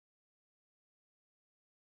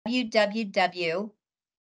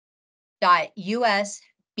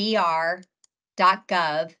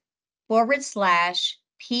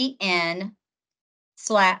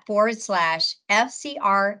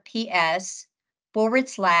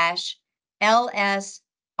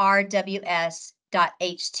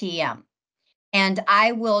And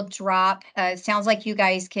I will drop, sounds like you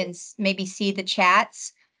guys can maybe see the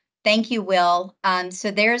chats. Thank you, Will.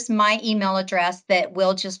 So there's my email address that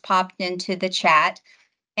Will just popped into the chat.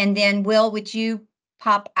 And then Will, would you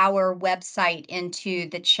pop our website into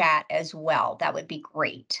the chat as well? That would be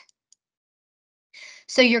great.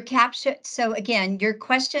 So again, your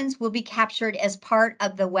questions will be captured as part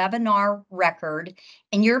of the webinar record,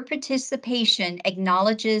 and your participation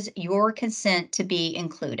acknowledges your consent to be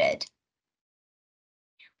included.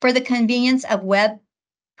 For the convenience of web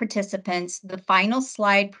participants, the final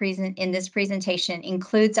slide in this presentation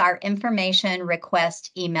includes our information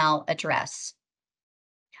request email address.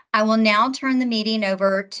 I will now turn the meeting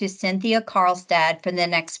over to Cynthia Karlstad for the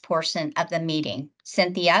next portion of the meeting.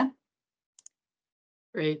 Cynthia.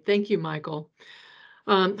 Great, thank you, Michael.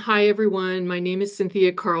 Hi, everyone. My name is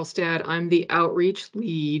Cynthia Karlstad. I'm the outreach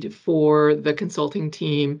lead for the consulting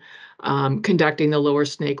team conducting the Lower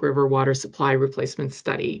Snake River Water Supply Replacement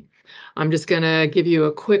Study. I'm just going to give you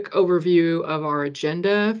a quick overview of our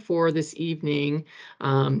agenda for this evening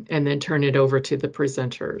and then turn it over to the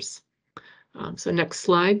presenters. So next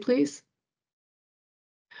slide, please.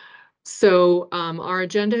 So our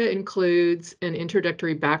agenda includes an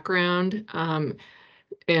introductory background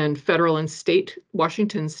and federal and state,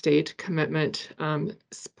 Washington state commitment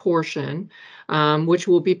portion, which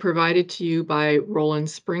will be provided to you by Roland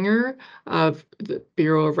Springer of the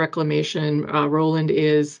Bureau of Reclamation. Roland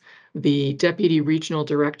is the Deputy Regional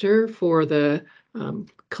Director for the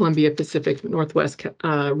Columbia Pacific Northwest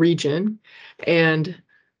region, and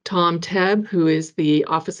Tom Tebb, who is the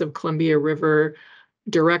Office of Columbia River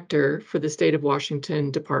Director for the State of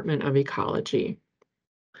Washington Department of Ecology.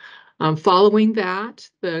 Following that,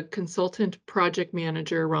 the consultant project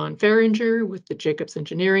manager, Ron Faringer, with the Jacobs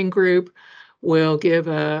Engineering Group, will give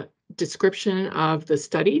a description of the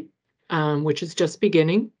study, which is just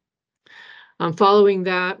beginning. Following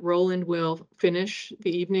that, Roland will finish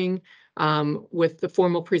the evening with the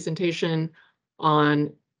formal presentation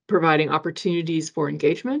on providing opportunities for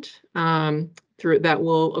engagement that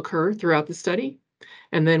will occur throughout the study.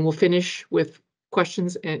 And then we'll finish with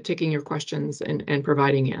questions and taking your questions and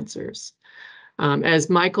providing answers. As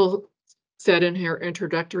Michael said in her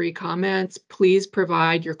introductory comments, please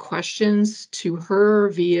provide your questions to her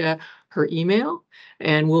via her email,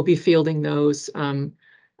 and we'll be fielding those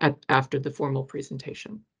after the formal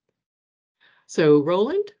presentation. So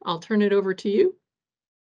Roland, I'll turn it over to you.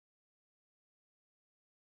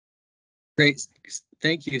 Great.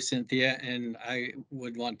 Thank you, Cynthia. And I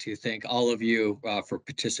would want to thank all of you for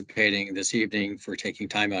participating this evening, for taking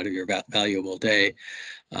time out of your valuable day.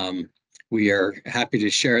 We are happy to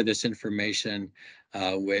share this information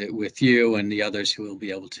with you and the others who will be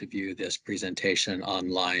able to view this presentation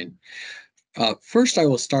online. First, I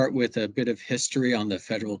will start with a bit of history on the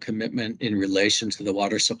federal commitment in relation to the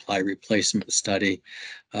water supply replacement study.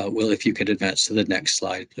 Will, if you could advance to the next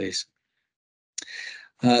slide, please.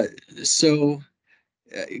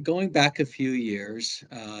 Going back a few years,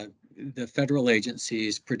 the federal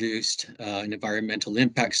agencies produced an environmental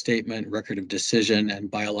impact statement, record of decision,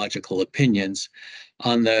 and biological opinions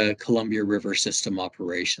on the Columbia River system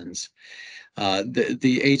operations.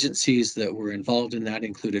 The agencies that were involved in that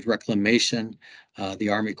included Reclamation, the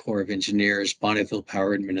Army Corps of Engineers, Bonneville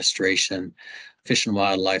Power Administration, Fish and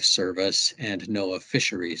Wildlife Service, and NOAA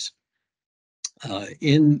Fisheries.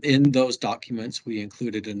 In those documents, we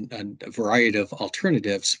included a variety of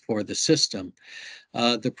alternatives for the system.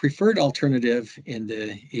 The preferred alternative in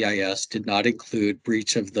the EIS did not include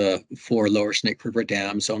breach of the 4 Lower Snake River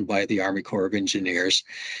dams owned by the Army Corps of Engineers,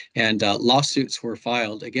 and lawsuits were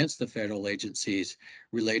filed against the federal agencies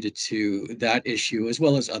related to that issue as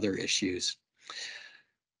well as other issues.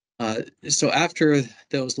 So after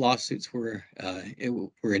those lawsuits were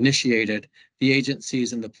initiated, the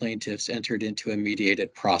agencies and the plaintiffs entered into a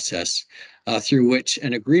mediated process through which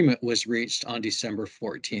an agreement was reached on December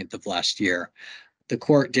 14th of last year. The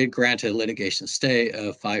court did grant a litigation stay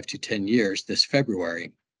of 5 to 10 years this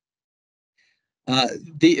February.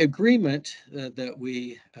 The agreement that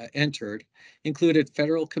we entered included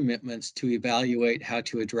federal commitments to evaluate how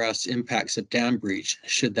to address impacts of dam breach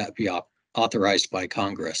should that be authorized by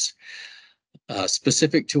Congress.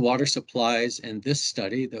 Specific to water supplies in this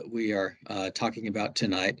study that we are talking about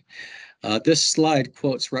tonight, This slide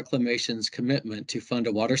quotes Reclamation's commitment to fund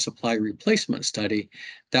a water supply replacement study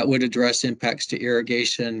that would address impacts to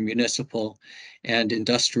irrigation, municipal, and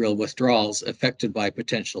industrial withdrawals affected by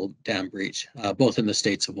potential dam breach, both in the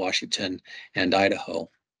states of Washington and Idaho.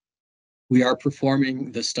 We are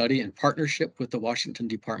performing the study in partnership with the Washington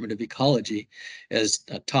Department of Ecology, as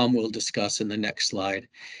Tom will discuss in the next slide,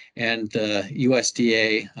 and the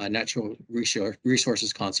USDA Natural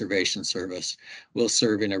Resources Conservation Service will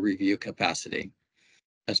serve in a review capacity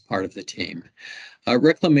as part of the team.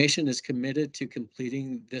 Reclamation is committed to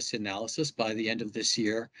completing this analysis by the end of this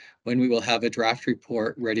year, when we will have a draft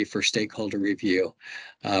report ready for stakeholder review.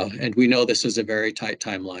 And we know this is a very tight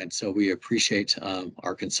timeline, so we appreciate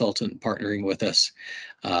our consultant partnering with us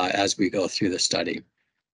as we go through the study.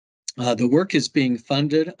 The work is being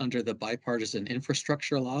funded under the Bipartisan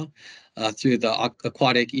Infrastructure Law through the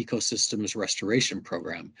Aquatic Ecosystems Restoration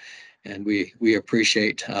Program, and we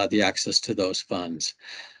appreciate the access to those funds.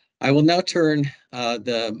 I will now turn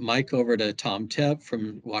the mic over to Tom Tebb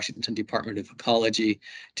from Washington Department of Ecology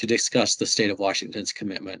to discuss the state of Washington's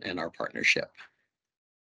commitment and our partnership.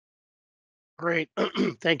 Great.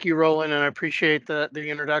 Thank you, Roland, and I appreciate the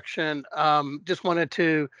introduction. Just wanted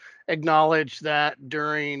to acknowledge that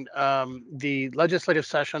during the legislative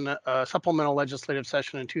session, supplemental legislative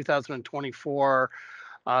session in 2024,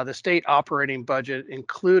 the state operating budget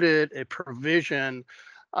included a provision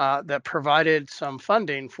that provided some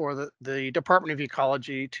funding for the Department of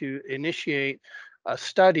Ecology to initiate a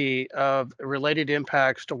study of related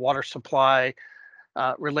impacts to water supply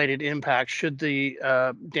related impacts should the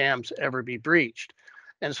dams ever be breached.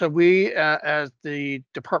 And so we, as the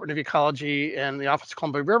Department of Ecology and the Office of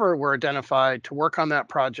Columbia River, were identified to work on that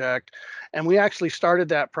project. And we actually started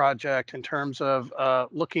that project in terms of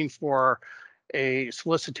looking for a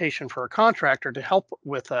solicitation for a contractor to help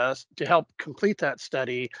with us, to help complete that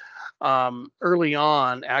study early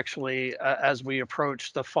on, actually, as we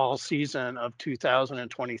approach the fall season of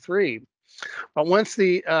 2023. But once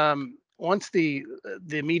the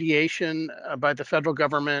mediation by the federal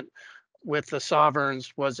government with the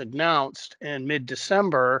sovereigns was announced in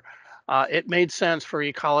mid-December, it made sense for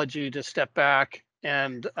Ecology to step back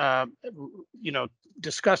and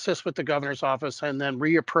discuss this with the governor's office, and then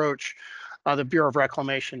reapproach the Bureau of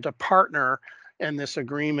Reclamation to partner in this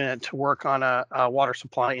agreement to work on a water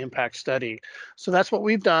supply impact study. So that's what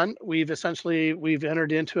we've done. We've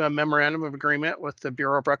entered into a memorandum of agreement with the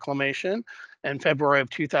Bureau of Reclamation in February of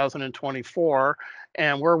 2024,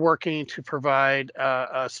 and we're working to provide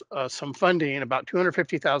some funding, about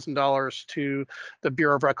 $250,000 to the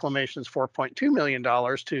Bureau of Reclamation's $4.2 million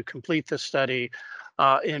to complete this study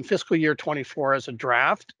in fiscal year 24 as a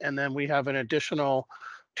draft, and then we have an additional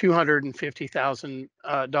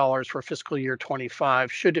 $250,000 for fiscal year 25,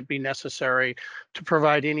 should it be necessary to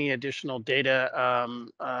provide any additional data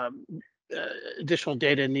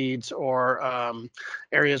needs or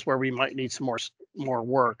areas where we might need some more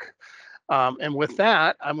work. And with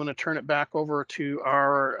that, I'm going to turn it back over to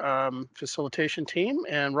our facilitation team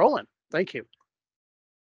and Roland. Thank you.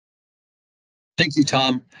 Thank you,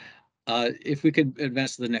 Tom. If we could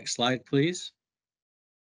advance to the next slide, please.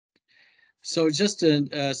 So just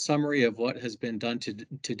a summary of what has been done to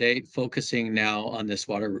date, focusing now on this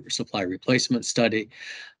water supply replacement study.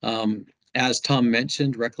 As Tom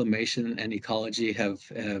mentioned, Reclamation and Ecology have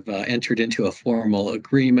entered into a formal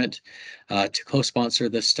agreement to co-sponsor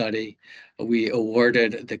this study. We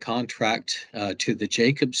awarded the contract to the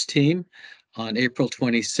Jacobs team on April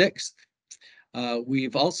 26th.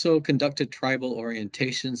 We've also conducted tribal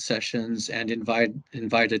orientation sessions and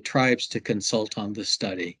invited tribes to consult on the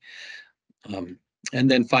study. And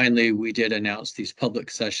then finally, we did announce these public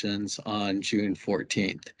sessions on June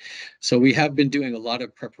 14th. So we have been doing a lot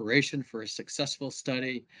of preparation for a successful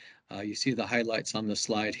study. You see the highlights on the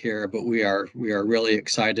slide here, but we are really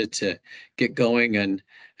excited to get going and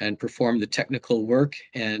perform the technical work.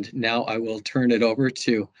 And now I will turn it over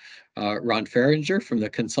to Ron Farringer from the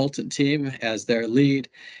consultant team as their lead.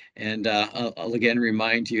 And I'll again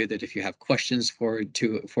remind you that if you have questions for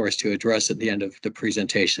us to address at the end of the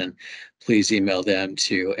presentation, please email them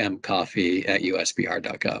to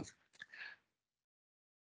mcoffee@usbr.gov.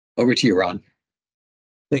 Over to you, Ron.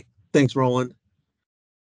 Thanks, Roland.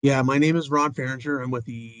 Yeah, my name is Ron Farringer. I'm with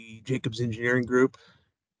the Jacobs Engineering Group,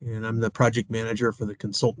 and I'm the project manager for the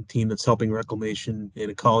consultant team that's helping Reclamation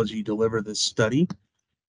and Ecology deliver this study.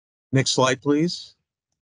 Next slide, please.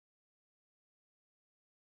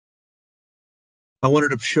 I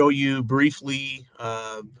wanted to show you briefly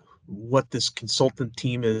what this consultant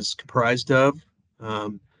team is comprised of.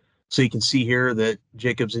 So you can see here that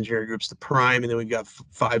Jacobs Engineering Group's the prime, and then we've got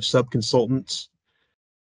 5 sub-consultants.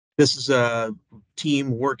 This is a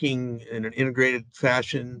team working in an integrated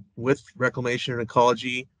fashion with Reclamation and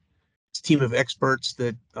Ecology. It's a team of experts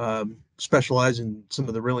that specialize in some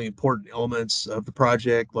of the really important elements of the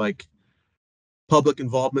project, like public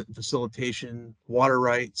involvement and facilitation, water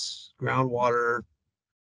rights, groundwater,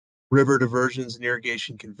 river diversions and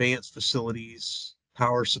irrigation conveyance facilities,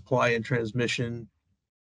 power supply and transmission,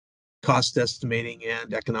 cost estimating,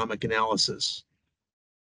 and economic analysis.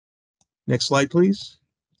 Next slide, please.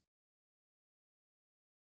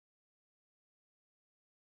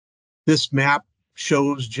 This map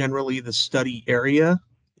shows generally the study area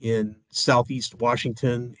in southeast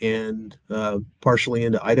Washington and partially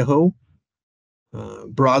into Idaho.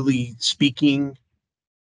 Broadly speaking,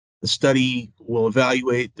 the study will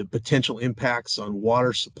evaluate the potential impacts on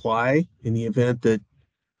water supply in the event that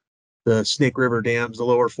the Snake River dams, the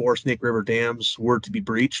lower four Snake River dams, were to be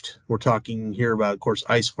breached. We're talking here about, of course,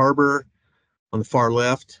 Ice Harbor on the far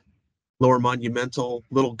left, lower Monumental,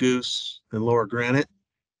 Little Goose, and lower Granite.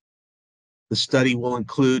 The study will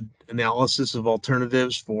include analysis of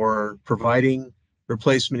alternatives for providing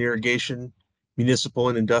replacement irrigation, municipal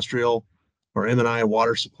and industrial, or M&I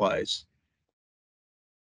water supplies.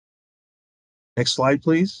 Next slide,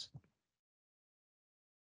 please.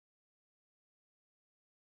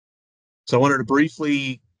 So I wanted to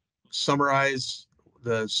briefly summarize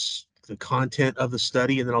the content of the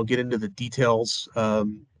study, and then I'll get into the details of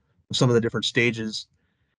some of the different stages.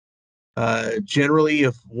 Generally,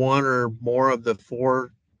 if one or more of the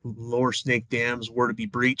four lower Snake dams were to be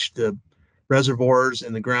breached, the reservoirs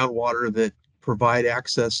and the groundwater that provide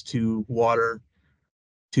access to water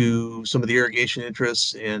to some of the irrigation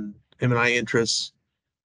interests and M&I interests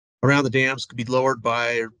around the dams could be lowered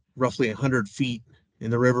by roughly 100 feet,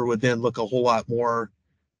 and the river would then look a whole lot more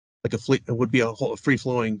like it would be a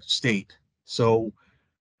free-flowing state. So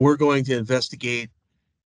we're going to investigate,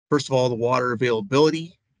 first of all, the water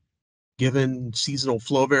availability, given seasonal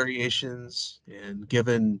flow variations and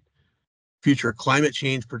given future climate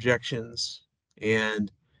change projections,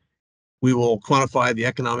 and we will quantify the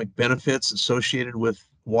economic benefits associated with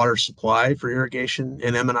water supply for irrigation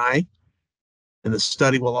and M&I. And the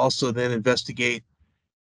study will also then investigate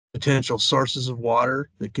potential sources of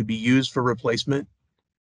water that could be used for replacement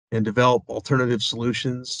and develop alternative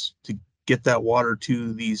solutions to get that water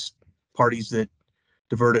to these parties that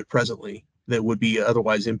divert it presently that would be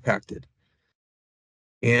otherwise impacted.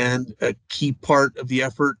 And a key part of the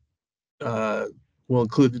effort will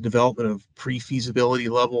include the development of pre-feasibility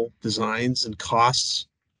level designs and costs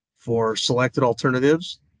for selected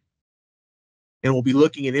alternatives. And we'll be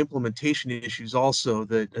looking at implementation issues also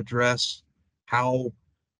that address how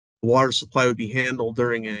water supply would be handled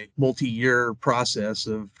during a multi-year process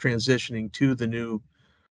of transitioning to the new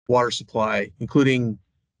water supply, including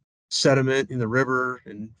sediment in the river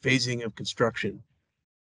and phasing of construction.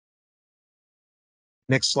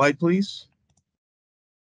 Next slide, please.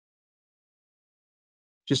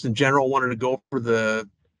 Just in general, wanted to go over the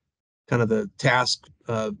kind of the task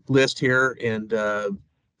list here and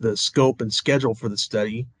the scope and schedule for the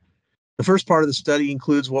study. The first part of the study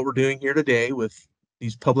includes what we're doing here today with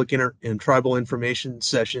these public and tribal information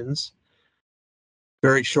sessions.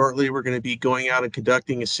 Very shortly, we're going to be going out and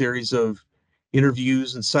conducting a series of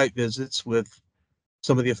interviews and site visits with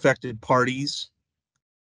some of the affected parties.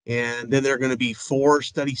 And then there are going to be 4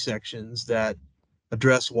 study sections that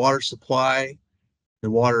address water supply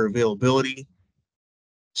and water availability,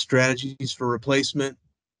 strategies for replacement,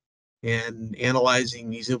 and analyzing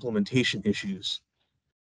these implementation issues.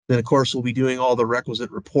 Then, of course, we'll be doing all the requisite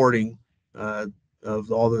reporting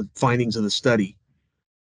of all the findings of the study.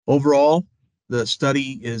 Overall, the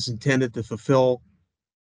study is intended to fulfill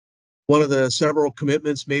one of the several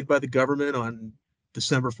commitments made by the government on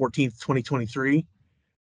December 14th, 2023,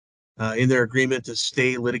 in their agreement to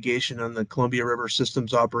stay litigation on the Columbia River System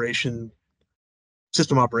Operations,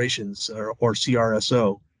 or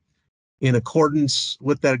CRSO. In accordance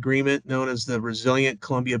with that agreement, known as the Resilient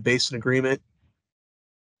Columbia Basin Agreement,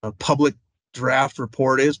 a public draft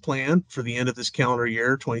report is planned for the end of this calendar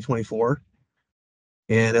year, 2024.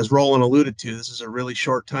 And as Roland alluded to, this is a really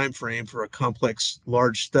short time frame for a complex,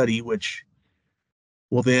 large study, which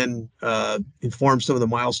will then inform some of the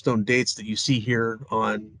milestone dates that you see here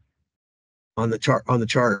on the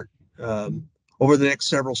chart. Over the next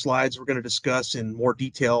several slides, we're going to discuss in more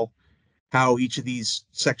detail how each of these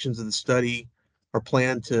sections of the study are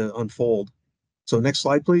planned to unfold. So next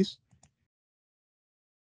slide, please.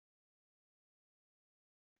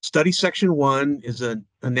 Study section 1 is an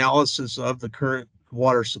analysis of the current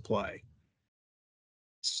water supply.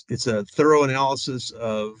 It's a thorough analysis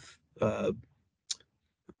of the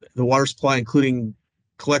water supply, including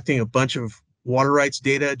collecting a bunch of water rights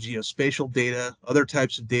data, geospatial data, other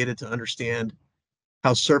types of data to understand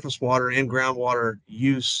how surface water and groundwater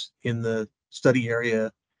use in the study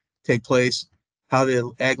area take place, how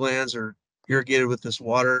the ag lands are irrigated with this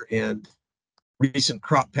water, and recent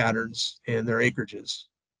crop patterns and their acreages.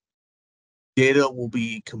 Data will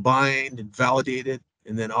be combined and validated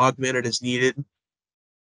and then augmented as needed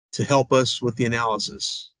to help us with the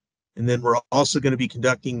analysis. And then we're also going to be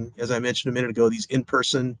conducting, as I mentioned a minute ago, these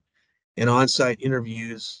in-person and on-site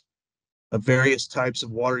interviews of various types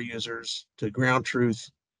of water users to ground truth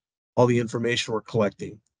all the information we're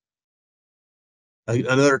collecting.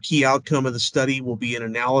 Another key outcome of the study will be an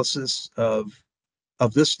analysis of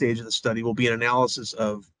this stage of the study will be an analysis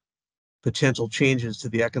of potential changes to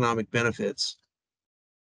the economic benefits.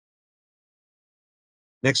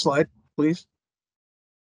 Next slide, please.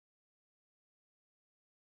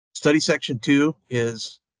 Study section 2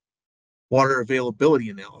 is water availability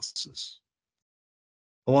analysis.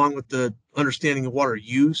 Along with the understanding of water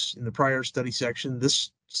use in the prior study section,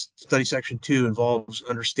 this study section 2 involves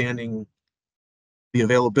understanding the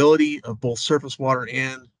availability of both surface water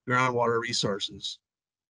and groundwater resources.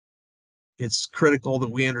 It's critical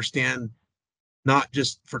that we understand not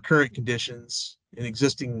just for current conditions and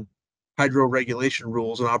existing hydro regulation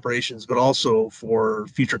rules and operations, but also for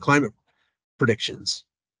future climate predictions.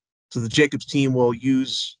 So the Jacobs team will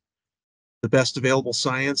use the best available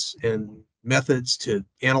science and methods to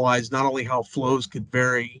analyze not only how flows could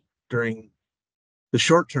vary during the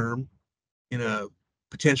short term in a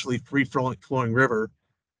potentially free-flowing river,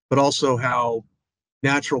 but also how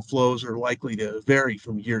natural flows are likely to vary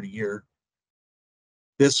from year to year.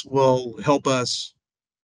 This will help us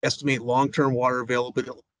estimate long-term water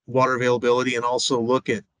availability and also look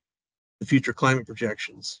at the future climate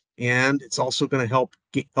projections. And it's also going to help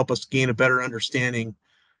us gain a better understanding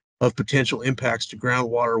of potential impacts to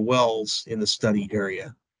groundwater wells in the study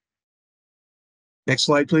area. Next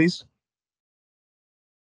slide, please.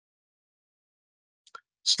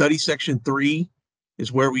 Study section 3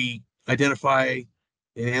 is where we identify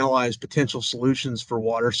and analyze potential solutions for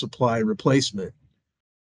water supply replacement.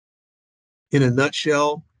 In a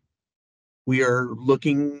nutshell, we are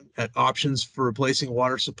looking at options for replacing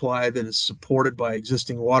water supply that is supported by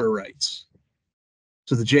existing water rights.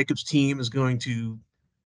 So the Jacobs team is going to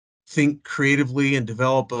think creatively and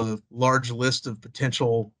develop a large list of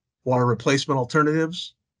potential water replacement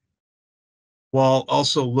alternatives, while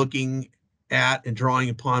also looking at and drawing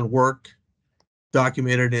upon work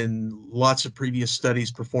documented in lots of previous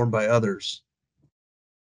studies performed by others.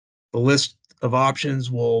 The list of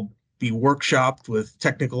options will be workshopped with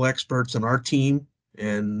technical experts on our team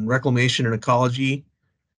and reclamation and ecology.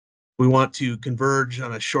 We want to converge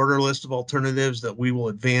on a shorter list of alternatives that we will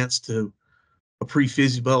advance to a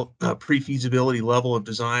pre-feasibility level of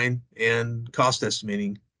design and cost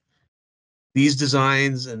estimating. These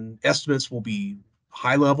designs and estimates will be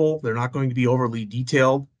high level. They're not going to be overly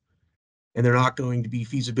detailed, and they're not going to be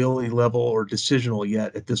feasibility level or decisional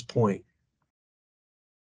yet at this point.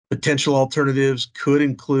 Potential alternatives could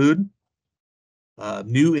include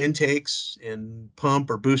new intakes and pump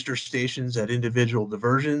or booster stations at individual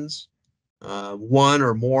diversions, one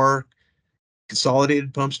or more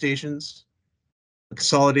consolidated pump stations, a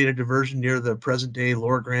consolidated diversion near the present day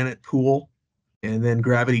lower Granite pool, and then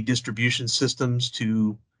gravity distribution systems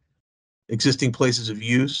to existing places of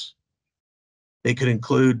use. They could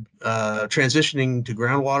include transitioning to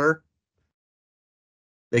groundwater.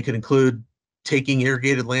 They could include taking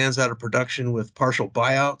irrigated lands out of production with partial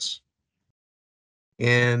buyouts.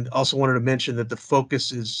 And also wanted to mention that the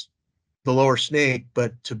focus is the lower Snake,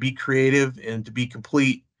 but to be creative and to be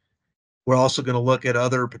complete, we're also going to look at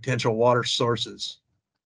other potential water sources.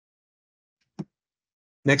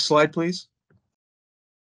 Next slide, please.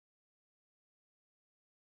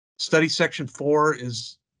 Study section 4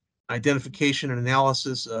 is identification and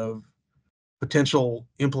analysis of potential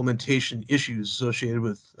implementation issues associated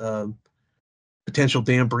with potential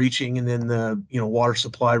dam breaching and then the water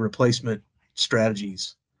supply replacement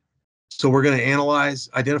strategies. So we're going to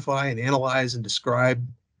identify and analyze and describe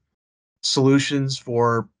solutions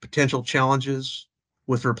for potential challenges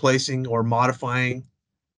with replacing or modifying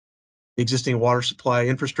existing water supply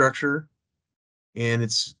infrastructure. And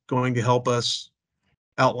it's going to help us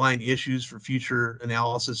outline issues for future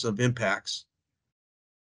analysis of impacts.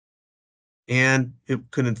 And it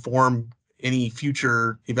can inform any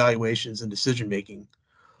future evaluations and decision making.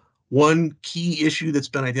 One key issue that's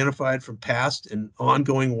been identified from past and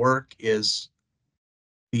ongoing work is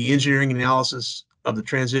the engineering analysis of the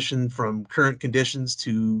transition from current conditions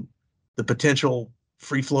to the potential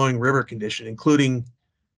free-flowing river condition, including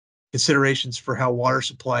considerations for how water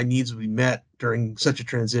supply needs will be met during such a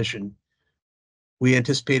transition. We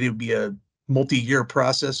anticipate it would be a multi-year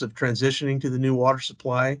process of transitioning to the new water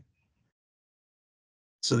supply.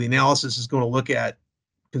 So the analysis is going to look at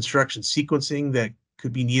construction sequencing that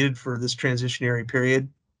could be needed for this transitionary period.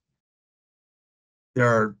 There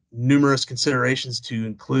are numerous considerations to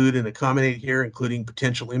include and accommodate here, including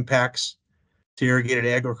potential impacts to irrigated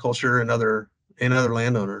agriculture and other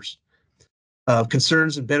landowners.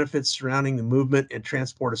 Concerns and benefits surrounding the movement and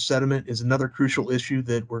transport of sediment is another crucial issue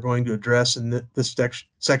that we're going to address in this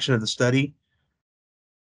section of the study,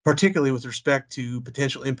 particularly with respect to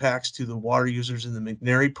potential impacts to the water users in the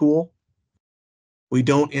McNary pool. We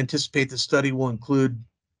don't anticipate the study will include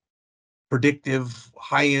predictive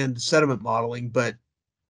high-end sediment modeling, but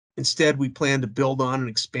instead we plan to build on and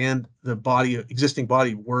expand the existing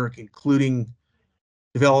body of work, including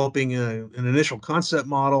developing an initial concept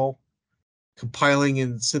model, compiling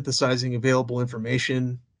and synthesizing available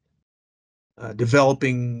information,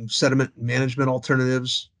 developing sediment management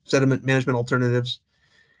alternatives,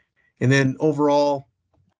 and then overall,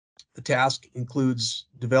 the task includes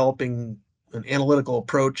developing an analytical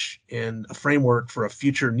approach and a framework for a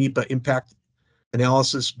future NEPA impact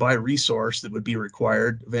analysis by resource that would be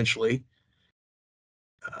required eventually,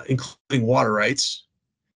 including water rights.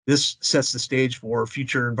 This sets the stage for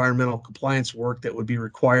future environmental compliance work that would be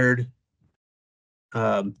required.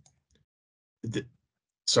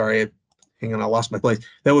 Sorry, hang on, I lost my place.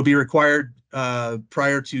 That would be required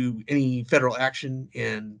prior to any federal action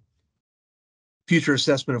and future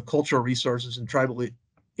assessment of cultural resources and tribal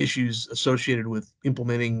issues associated with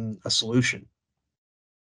implementing a solution.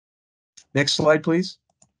 Next slide, please.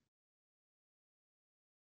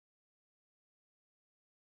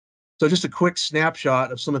 So just a quick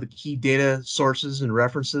snapshot of some of the key data sources and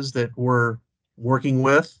references that we're working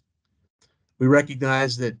with. We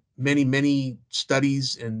recognize that many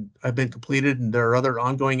studies have been completed, and there are other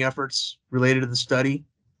ongoing efforts related to the study.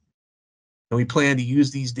 And we plan to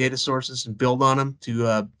use these data sources and build on them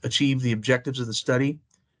to achieve the objectives of the study.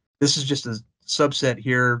 This is just a subset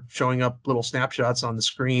here showing up little snapshots on the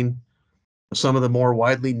screen of some of the more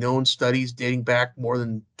widely known studies dating back more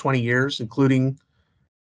than 20 years, including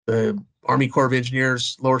the Army Corps of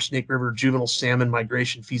Engineers Lower Snake River Juvenile Salmon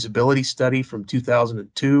Migration Feasibility Study from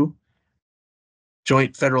 2002,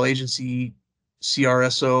 Joint Federal Agency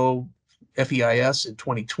CRSO FEIS in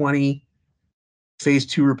 2020, Phase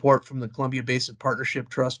 2 report from the Columbia Basin Partnership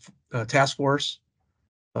Trust Task Force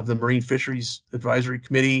of the Marine Fisheries Advisory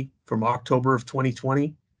Committee from October of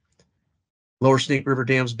 2020, Lower Snake River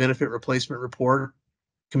Dam's Benefit Replacement Report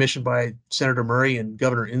commissioned by Senator Murray and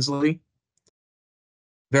Governor Inslee,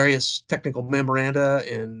 various technical memoranda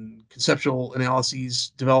and conceptual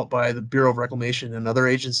analyses developed by the Bureau of Reclamation and other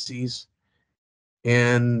agencies,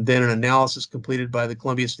 and then an analysis completed by the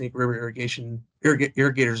Columbia Snake River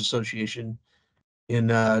Irrigators Association in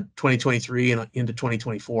 2023 and into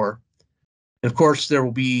 2024. And of course, there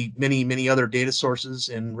will be many other data sources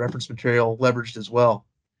and reference material leveraged as well.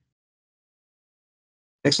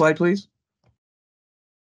 Next slide, please.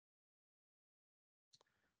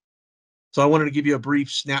 So I wanted to give you a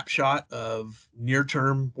brief snapshot of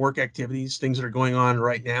near-term work activities, things that are going on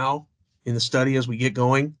right now in the study as we get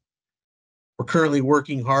going. We're currently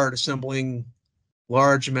working hard assembling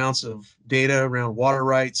large amounts of data around water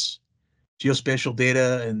rights, geospatial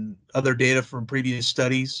data, and other data from previous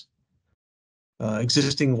studies,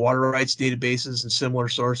 existing water rights databases and similar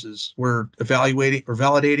sources. We're evaluating or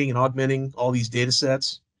validating and augmenting all these data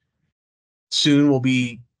sets. Soon we'll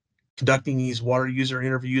be conducting these water user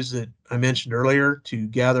interviews that I mentioned earlier to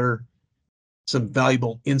gather some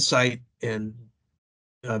valuable insight and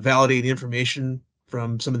validate information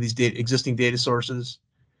from some of these existing data sources.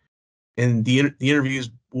 And the interviews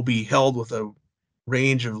will be held with a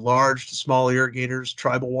range of large to small irrigators,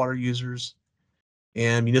 tribal water users,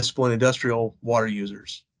 and municipal and industrial water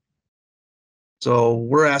users. So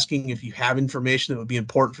we're asking if you have information that would be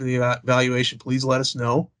important for the evaluation, please let us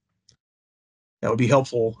know. That would be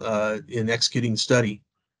helpful in executing the study.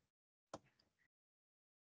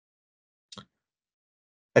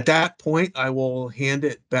 At that point, I will hand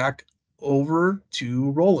it back over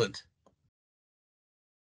to Roland.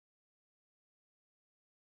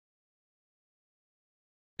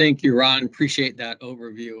 Thank you, Ron. Appreciate that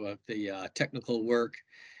overview of the technical work.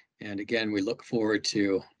 And again, we look forward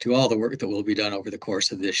to all the work that will be done over the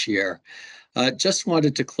course of this year. Just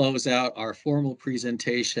wanted to close out our formal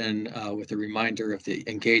presentation with a reminder of the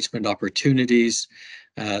engagement opportunities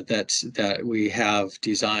that we have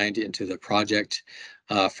designed into the project.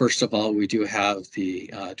 First of all, we do have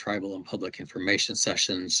the tribal and public information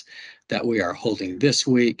sessions that we are holding this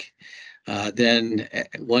week. Then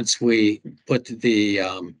once we put the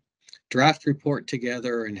draft report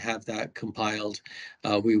together and have that compiled,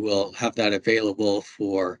 we will have that available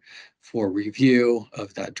for review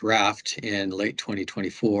of that draft in late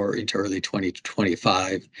 2024 into early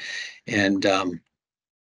 2025. And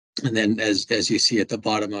then as you see at the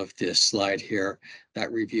bottom of this slide here,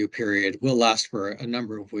 that review period will last for a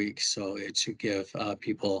number of weeks. So it should give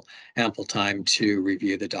people ample time to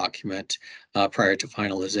review the document prior to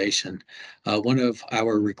finalization. One of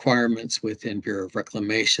our requirements within Bureau of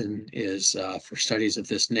Reclamation is for studies of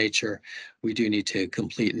this nature, we do need to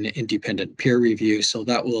complete an independent peer review. So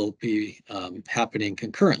that will be happening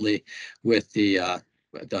concurrently with the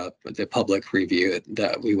public review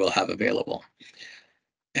that we will have available.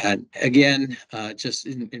 And again, just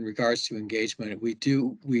in regards to engagement, we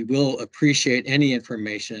will appreciate any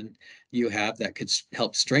information you have that could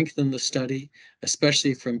help strengthen the study,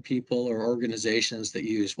 especially from people or organizations that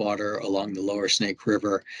use water along the lower Snake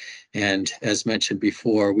River. And as mentioned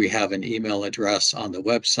before, we have an email address on the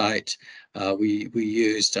website. We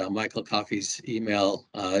used Michael Coffey's email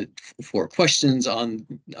for questions on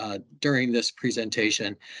during this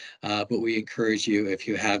presentation, but we encourage you, if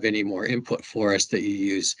you have any more input for us, that you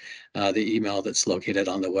use the email that's located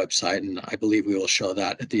on the website, and I believe we will show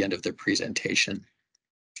that at the end of the presentation.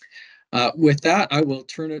 With that, I will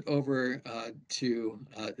turn it over to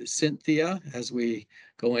Cynthia as we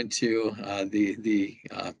go into the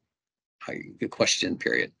question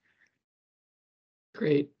period.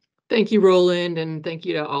 Great. Thank you, Roland, and thank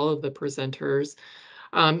you to all of the presenters.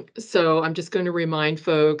 So I'm just going to remind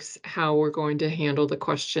folks how we're going to handle the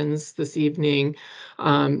questions this evening.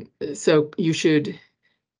 So you should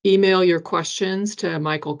email your questions to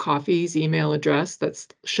Michael Coffey's email address that's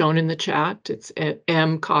shown in the chat. It's at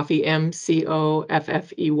mcoffey, MCOFFEY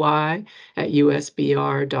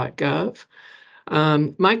 @usbr.gov.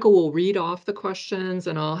 Michael will read off the questions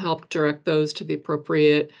and I'll help direct those to the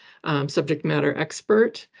appropriate subject matter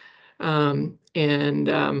expert. I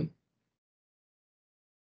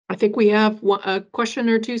think we have a question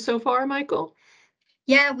or two so far, Michael.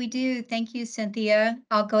 Yeah, we do. Thank you, Cynthia.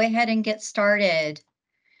 I'll go ahead and get started.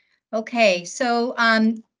 Okay, so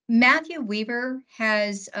Matthew Weaver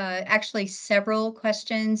has actually several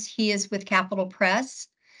questions. He is with Capital Press.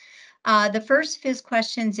 The first of his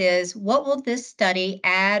questions is, what will this study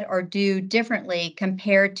add or do differently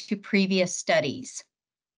compared to previous studies?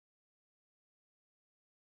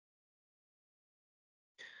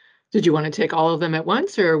 Did you want to take all of them at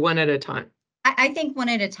once or one at a time? I think one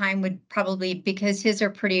at a time would probably, because his are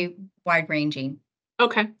pretty wide-ranging.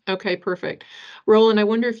 Okay, perfect. Roland, I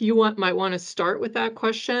wonder if you might want to start with that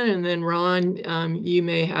question, and then Ron, you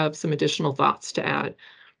may have some additional thoughts to add.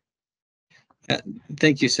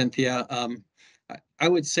 Thank you, Cynthia. I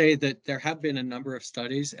would say that there have been a number of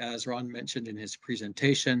studies, as Ron mentioned in his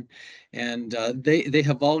presentation, and they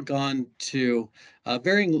have all gone to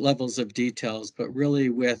varying levels of details, but really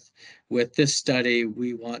with this study,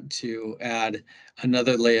 we want to add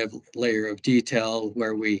another layer of detail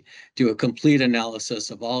where we do a complete analysis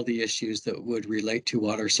of all the issues that would relate to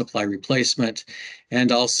water supply replacement,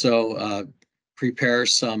 and also prepare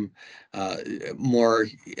some more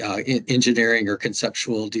engineering or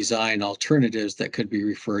conceptual design alternatives that could be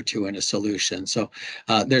referred to in a solution. So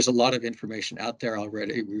there's a lot of information out there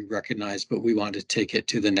already, we recognize, but we want to take it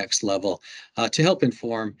to the next level to help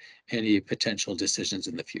inform any potential decisions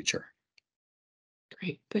in the future.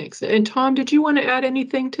 Great, thanks. And Tom, did you want to add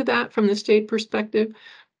anything to that from the state perspective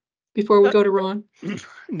before we go to Ron?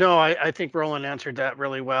 No, I think Roland answered that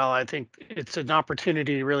really well. I think it's an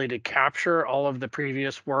opportunity really to capture all of the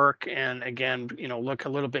previous work and again, look a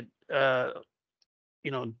little bit,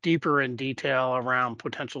 deeper in detail around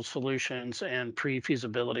potential solutions and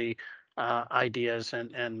pre-feasibility ideas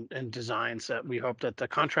and designs that we hope that the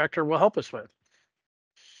contractor will help us with.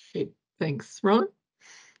 Great, thanks. Ron?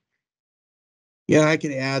 Yeah, I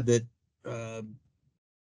can add that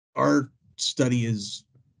our study is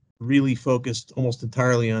really focused almost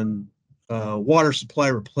entirely on water supply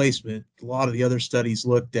replacement. A lot of the other studies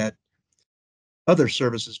looked at other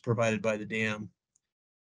services provided by the dam.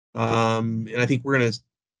 And I think we're going to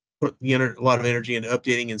put a lot of energy into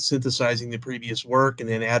updating and synthesizing the previous work and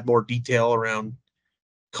then add more detail around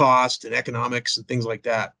cost and economics and things like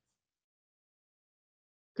that.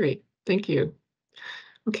 Great, thank you.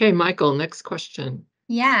 Okay, Michael, next question.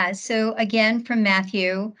 Yeah, so again from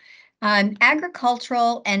Matthew,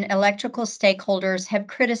 agricultural and electrical stakeholders have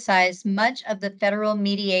criticized much of the federal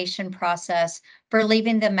mediation process for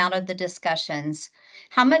leaving them out of the discussions.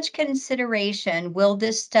 How much consideration will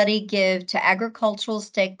this study give to agricultural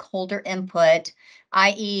stakeholder input,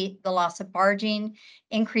 i.e. the loss of barging,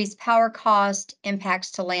 increased power cost,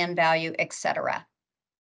 impacts to land value, etc.?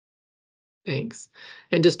 Thanks.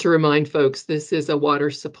 And just to remind folks, this is a water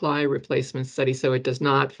supply replacement study, so it does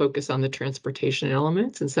not focus on the transportation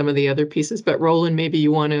elements and some of the other pieces. But Roland, maybe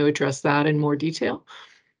you want to address that in more detail?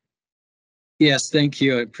 Yes, thank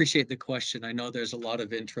you. I appreciate the question. I know there's a lot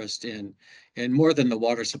of interest in more than the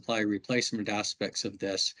water supply replacement aspects of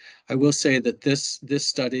this. I will say that this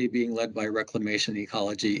study being led by Reclamation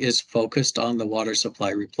Ecology is focused on the water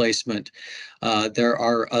supply replacement. There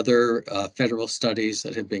are other federal studies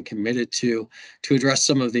that have been committed to address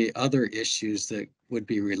some of the other issues that would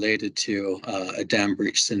be related to a dam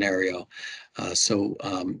breach scenario. So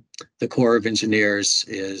the Corps of Engineers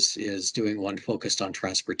is doing one focused on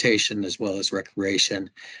transportation as well as recreation.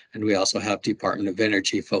 And we also have Department of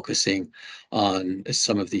Energy focusing on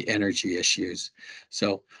some of the energy issues.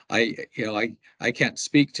 So I can't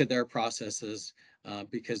speak to their processes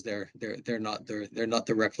because they're not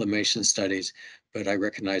the reclamation studies, but I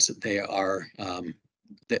recognize that they are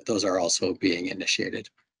those are also being initiated.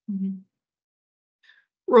 Mm-hmm.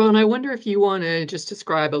 Ron, I wonder if you want to just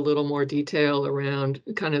describe a little more detail around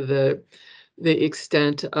kind of the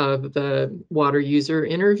extent of the water user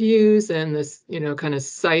interviews and this, kind of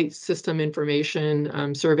site system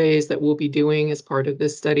information surveys that we'll be doing as part of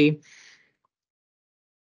this study.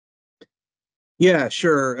 Yeah,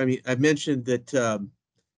 sure. I mean, I've mentioned that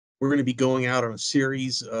we're going to be going out on a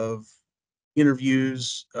series of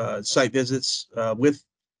interviews, site visits with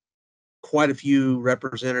quite a few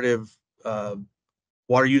representative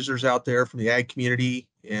water users out there from the ag community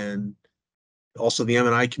and also the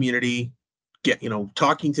M&I community,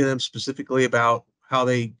 talking to them specifically about how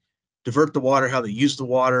they divert the water, how they use the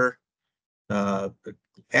water,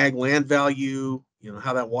 ag land value,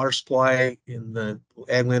 how that water supply and the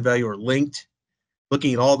ag land value are linked,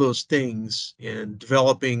 looking at all those things and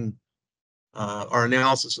developing our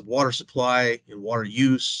analysis of water supply and water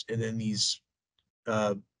use, and then these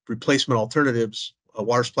replacement alternatives,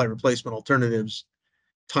 water supply replacement alternatives,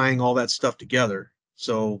 tying all that stuff together.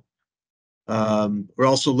 So we're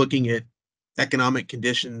also looking at economic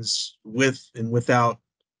conditions with and without,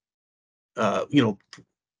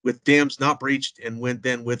 with dams not breached and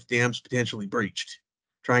with dams potentially breached,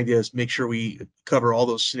 trying to make sure we cover all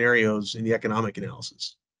those scenarios in the economic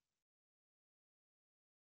analysis.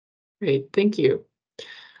 Great, thank you.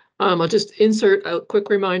 I'll just insert a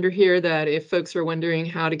quick reminder here that if folks are wondering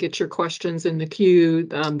how to get your questions in the queue,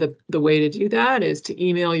 the way to do that is to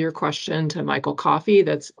email your question to Michael Coffey,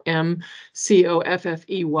 that's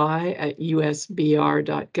MCOFFEY at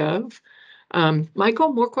usbr.gov.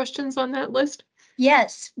 Michael, more questions on that list?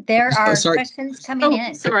 Yes, there are Sorry. questions coming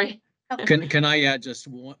in. Sorry. Can I add just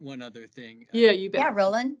one other thing? Yeah, you bet. Yeah,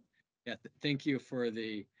 Roland. Yeah, thank you for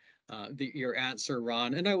your answer,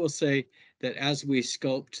 Ron. And I will say that as we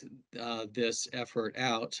scoped this effort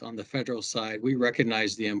out on the federal side, we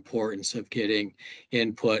recognize the importance of getting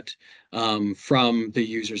input from the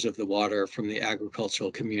users of the water, from the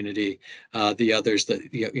agricultural community, the others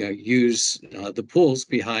that use the pools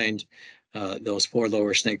behind those 4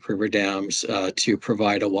 lower Snake River dams to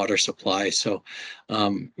provide a water supply. So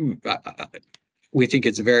we think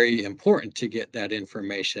it's very important to get that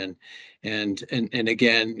information. And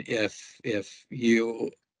again, if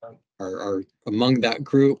you are among that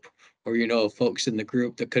group, or folks in the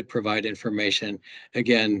group that could provide information,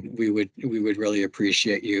 again, we would really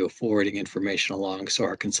appreciate you forwarding information along so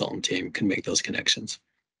our consultant team can make those connections.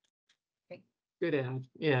 Good ad.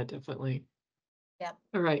 Yeah, definitely. Yep.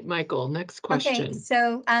 All right, Michael, next question. Okay,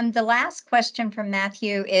 so the last question from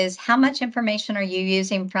Matthew is, how much information are you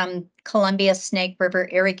using from Columbia Snake River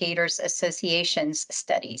Irrigators Association's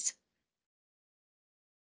studies?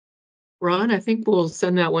 Ron, I think we'll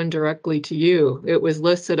send that one directly to you. It was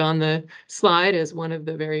listed on the slide as one of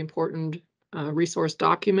the very important resource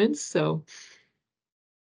documents, so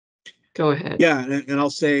go ahead. Yeah, and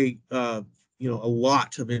I'll say, a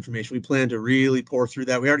lot of information. We plan to really pour through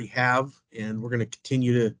that. We already have, and we're going to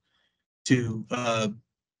continue to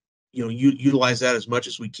utilize that as much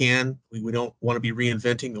as we can. We don't want to be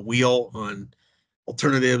reinventing the wheel on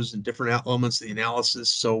alternatives and different elements of the analysis.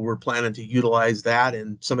 So we're planning to utilize that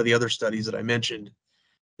and some of the other studies that I mentioned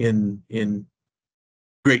in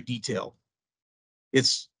great detail.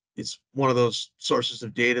 It's one of those sources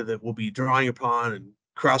of data that we'll be drawing upon and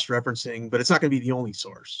cross-referencing, but it's not going to be the only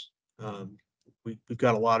source. We've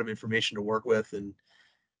got a lot of information to work with, and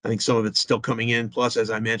I think some of it's still coming in. Plus, as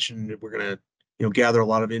I mentioned, we're going to gather a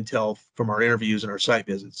lot of intel from our interviews and our site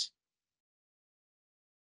visits.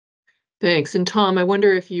 Thanks. And Tom, I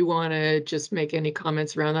wonder if you want to just make any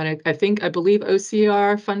comments around that. I believe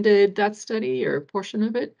OCR funded that study or a portion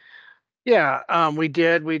of it. Yeah, we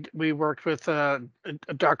did. We worked with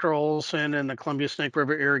Dr. Olson and the Columbia Snake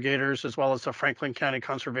River Irrigators, as well as the Franklin County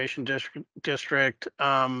Conservation District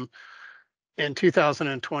in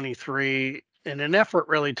 2023, in an effort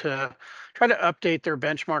really to try to update their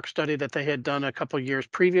benchmark study that they had done a couple of years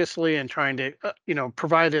previously, and trying to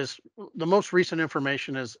provide as the most recent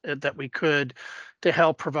information as that we could to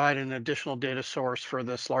help provide an additional data source for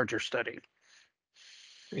this larger study.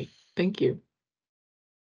 Great, thank you.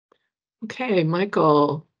 Okay,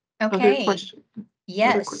 Michael. Other Okay. question?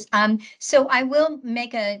 Yes. So I will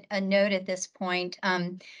make a note at this point.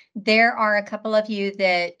 There are a couple of you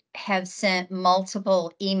that have sent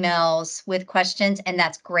multiple emails with questions, and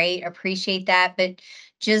that's great. Appreciate that. But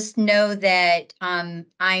just know that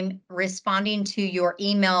I'm responding to your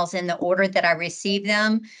emails in the order that I receive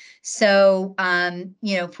them. So,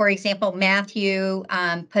 for example, Matthew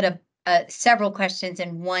put several questions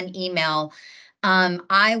in one email.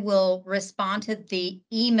 I will respond to the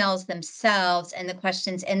emails themselves and the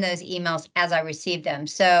questions in those emails as I receive them.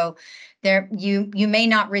 So you may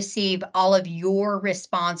not receive all of your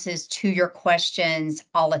responses to your questions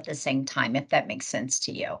all at the same time, if that makes sense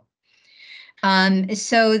to you.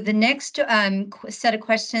 So the next set of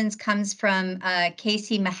questions comes from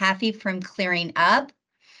Casey Mahaffey from Clearing Up.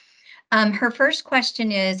 Her first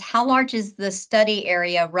question is, how large is the study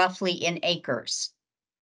area roughly in acres?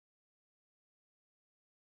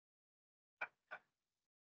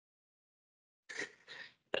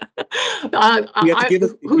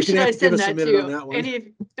 Who should I send that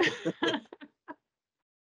to?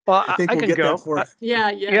 Well, I think I we'll can get go. that for.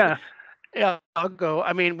 Yeah, I'll go.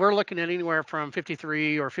 I mean, we're looking at anywhere from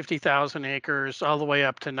 53 or 50,000 acres all the way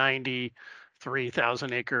up to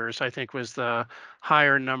 93,000 acres, I think was the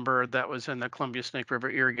higher number that was in the Columbia Snake River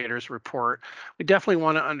Irrigators report. We definitely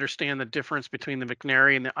want to understand the difference between the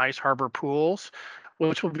McNary and the Ice Harbor pools,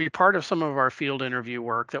 which will be part of some of our field interview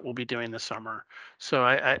work that we'll be doing this summer. So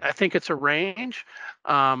I think it's a range,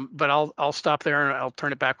 but I'll stop there and I'll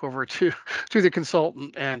turn it back over to the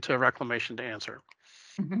consultant and to Reclamation to answer.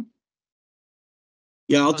 Mm-hmm.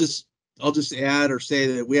 Yeah, I'll just add or say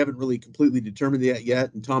that we haven't really completely determined that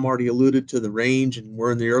yet. And Tom already alluded to the range, and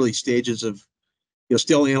we're in the early stages of,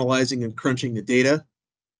 still analyzing and crunching the data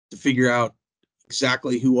to figure out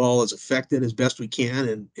exactly who all is affected as best we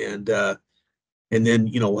can. And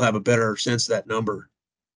then, we'll have a better sense of that number.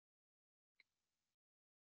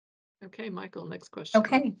 Okay, Michael, next question.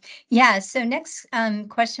 Okay. Yeah. So next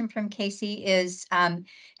question from Casey is,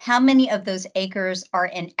 how many of those acres are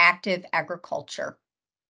in active agriculture?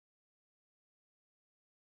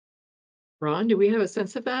 Ron, do we have a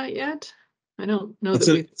sense of that yet? I don't know that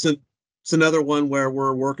we. It's another one where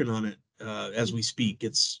we're working on it as we speak.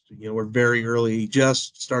 It's, we're very early,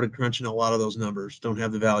 just started crunching a lot of those numbers. Don't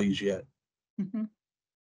have the values yet. Mm-hmm.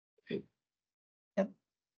 Okay. Yep.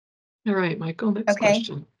 All right, Michael, next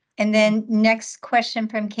question. And then next question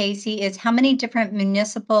from Casey is, how many different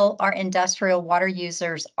municipal or industrial water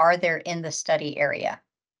users are there in the study area?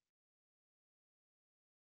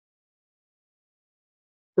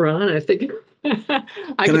 Ron, I think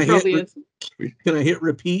I could probably answer. Can I hit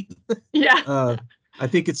repeat? Yeah. I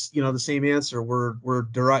think it's, the same answer. We're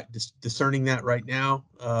discerning that right now.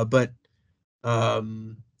 But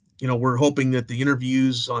we're hoping that the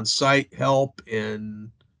interviews on site help, and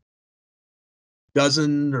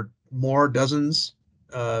dozens.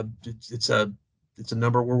 It's a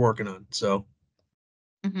number we're working on. So.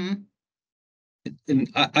 Mm-hmm. And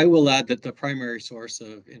I will add that the primary source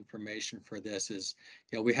of information for this is,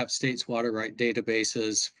 we have states water right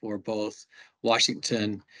databases for both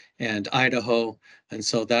Washington and Idaho. And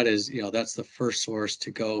so that is, that's the first source to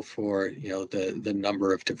go for, the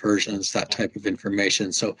number of diversions, that type of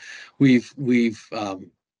information. So we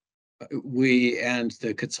and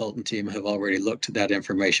the consultant team have already looked at that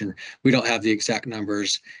information. We don't have the exact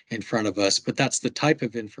numbers in front of us, but that's the type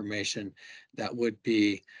of information that would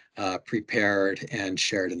be prepared and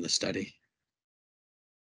shared in the study.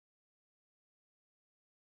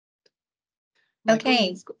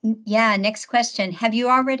 Okay. Yeah. Next question. Have you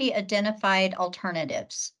already identified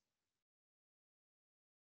alternatives?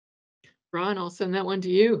 Ron, I'll send that one to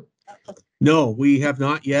you. No, we have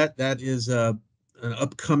not yet. That is an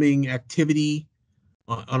upcoming activity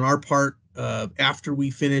on our part after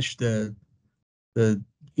we finish the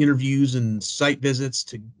interviews and site visits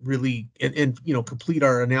to really and complete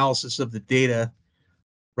our analysis of the data.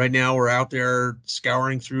 Right now, we're out there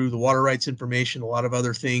scouring through the water rights information, a lot of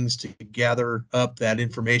other things to gather up that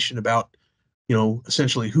information about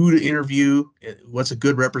essentially who to interview, what's a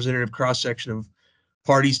good representative cross-section of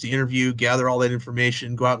parties to interview, gather all that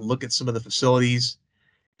information, go out and look at some of the facilities,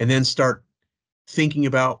 and then start thinking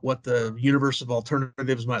about what the universe of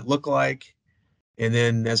alternatives might look like. And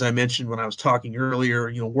then, as I mentioned when I was talking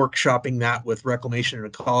earlier, workshopping that with reclamation and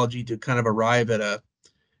ecology to kind of arrive at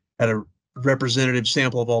a representative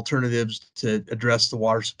sample of alternatives to address the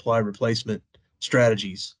water supply replacement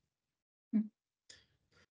strategies.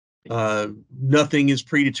 Nothing is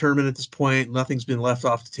predetermined at this point. Nothing's been left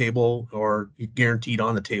off the table or guaranteed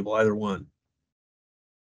on the table, either one.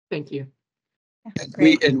 Thank you.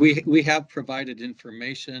 We have provided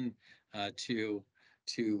information to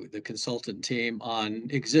the consultant team on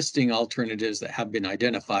existing alternatives that have been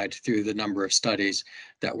identified through the number of studies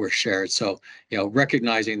that were shared. So,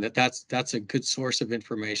 recognizing that that's a good source of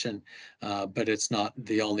information, but it's not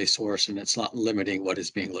the only source, and it's not limiting what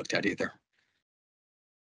is being looked at either.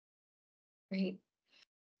 Great.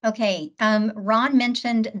 Okay, Ron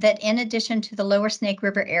mentioned that in addition to the Lower Snake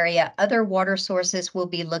River area, other water sources will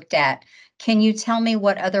be looked at. Can you tell me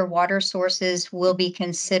what other water sources will be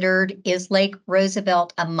considered? Is Lake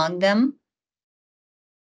Roosevelt among them?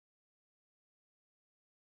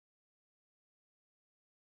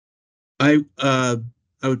 I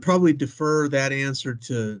would probably defer that answer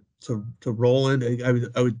to Roland. I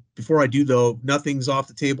would before I do though, nothing's off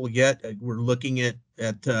the table yet. We're looking at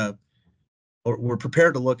or we're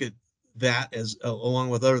prepared to look at that as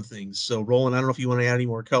along with other things. So Roland, I don't know if you want to add any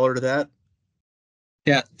more color to that.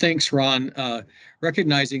 Yeah, thanks, Ron.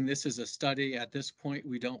 Recognizing this is a study at this point,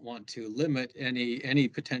 we don't want to limit any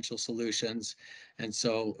potential solutions. And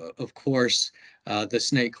so, of course, the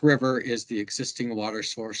Snake River is the existing water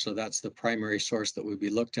source. So that's the primary source that would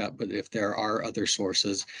be looked at. But if there are other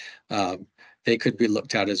sources, they could be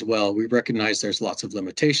looked at as well. We recognize there's lots of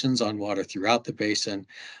limitations on water throughout the basin.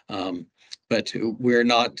 But we're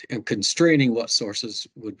not constraining what sources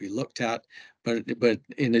would be looked at. But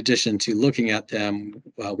in addition to looking at them,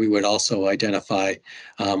 we would also identify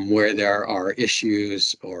where there are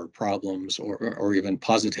issues or problems or even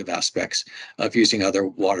positive aspects of using other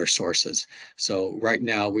water sources. So right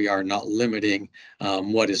now we are not limiting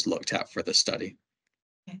what is looked at for the study.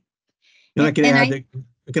 And I can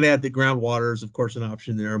add that groundwater is of course an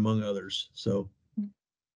option there among others. So.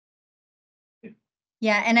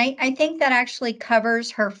 Yeah, and I think that actually covers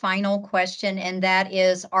her final question, and that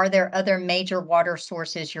is, are there other major water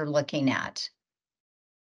sources you're looking at?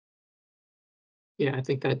 Yeah, I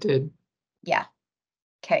think that did. Yeah.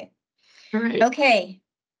 Okay. All right. Okay.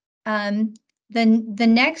 The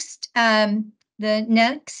next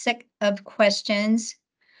set of questions.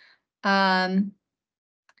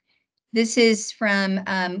 This is from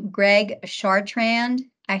Greg Chartrand.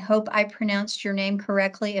 I hope I pronounced your name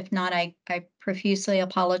correctly. If not, I profusely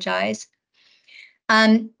apologize.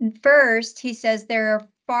 First, he says there are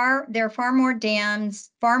far more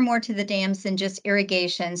to the dams than just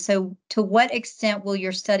irrigation. So to what extent will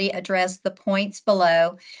your study address the points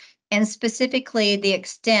below, and specifically the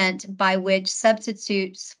extent by which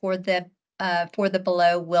substitutes for the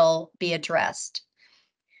below will be addressed?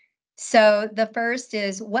 So the first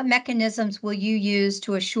is, what mechanisms will you use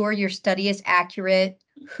to assure your study is accurate?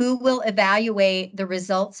 Who will evaluate the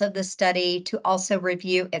results of the study to also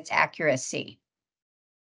review its accuracy?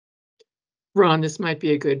 Ron, this might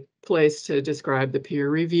be a good place to describe the peer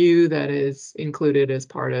review that is included as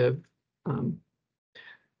part of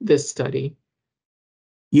this study.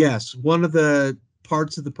 Yes, one of the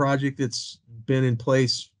parts of the project that's been in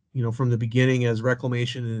place, from the beginning as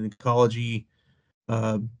Reclamation and Ecology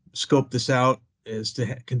scope this out, is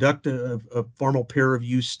to conduct a formal peer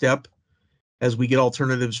review step as we get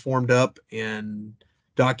alternatives formed up and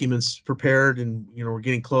documents prepared. And, we're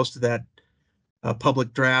getting close to that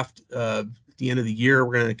public draft. At the end of the year,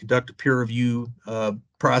 we're going to conduct a peer review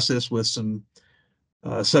process with some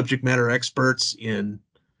subject matter experts in,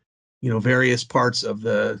 various parts of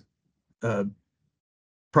the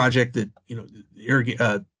project that,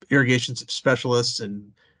 irrigation specialists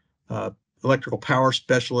and electrical power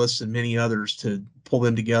specialists and many others to pull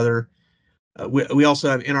them together. We also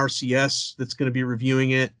have NRCS that's going to be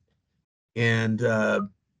reviewing it, and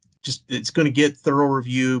it's going to get thorough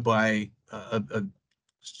review by a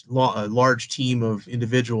large team of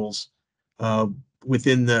individuals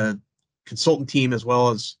within the consultant team, as well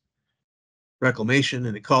as Reclamation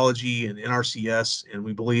and Ecology and NRCS, and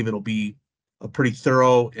we believe it'll be a pretty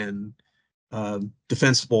thorough and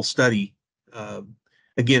defensible study.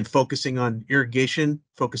 Again, focusing on irrigation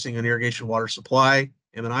water supply,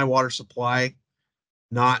 M&I water supply,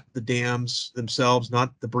 not the dams themselves,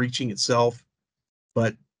 not the breaching itself,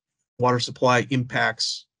 but water supply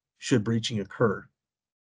impacts should breaching occur.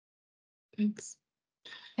 Thanks.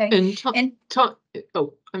 Okay. And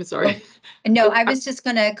oh, I'm sorry. No, I was just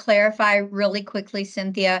going to clarify really quickly,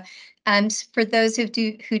 Cynthia. For those who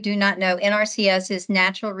do not know, NRCS is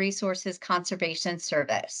Natural Resources Conservation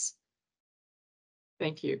Service.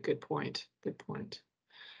 Thank you. Good point. Good point.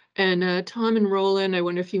 And Tom and Roland, I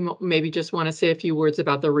wonder if you maybe just want to say a few words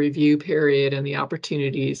about the review period and the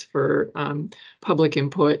opportunities for public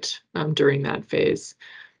input during that phase.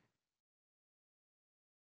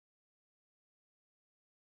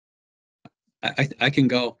 I can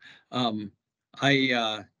go.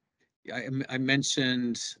 I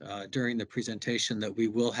mentioned during the presentation that we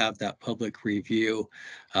will have that public review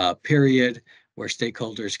period where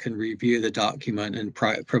stakeholders can review the document and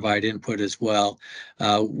provide input as well.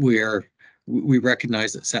 We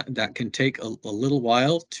recognize that can take a little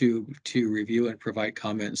while to review and provide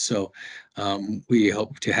comments. So we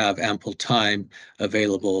hope to have ample time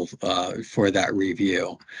available for that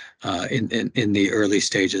review in the early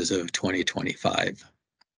stages of 2025.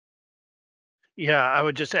 Yeah, I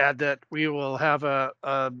would just add that we will have a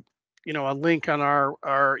link on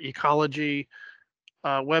our Ecology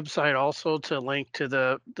website also to link to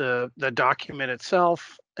the document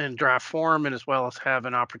itself in draft form, and as well as have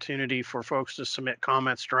an opportunity for folks to submit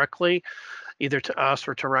comments directly, either to us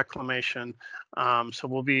or to Reclamation. So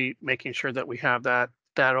we'll be making sure that we have that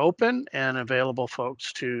open and available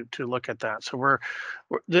folks to look at that. So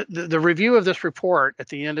the review of this report at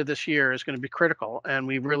the end of this year is going to be critical, and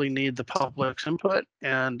we really need the public's input,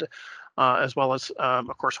 and as well as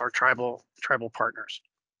of course our tribal partners.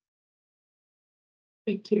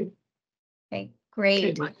 Thank you. Okay,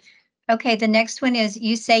 great. Okay. Okay, the next one is,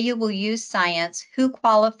 you say you will use science. Who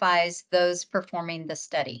qualifies those performing the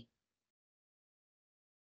study?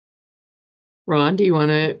 Ron, do you want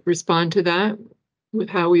to respond to that with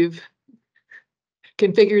how we've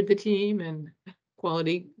configured the team and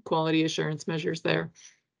quality assurance measures there?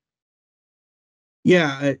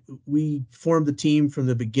 Yeah, we formed the team from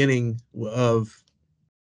the beginning of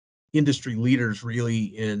industry leaders really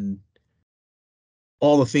in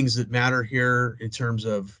all the things that matter here in terms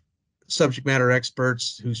of subject matter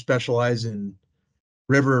experts who specialize in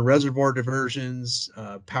river and reservoir diversions,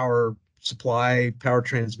 power supply, power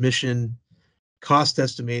transmission, cost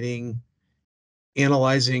estimating,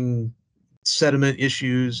 analyzing sediment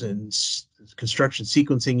issues and construction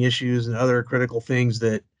sequencing issues and other critical things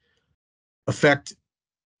that affect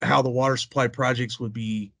how the water supply projects would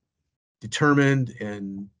be determined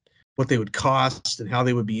and what they would cost and how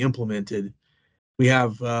they would be implemented. We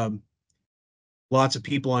have lots of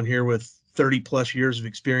people on here with 30 plus years of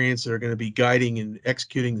experience that are going to be guiding and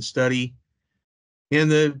executing the study.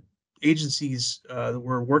 And the agencies that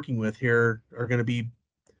we're working with here are going to be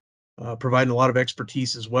providing a lot of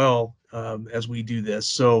expertise as well as we do this.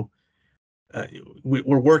 So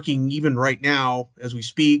we're working even right now as we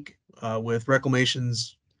speak with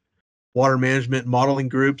Reclamation's water management modeling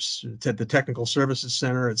groups at the Technical Services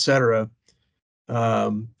Center, et cetera.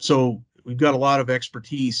 So we've got a lot of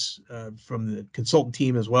expertise from the consultant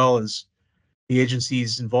team as well as the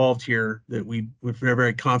agencies involved here that we're very,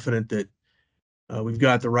 very confident that we've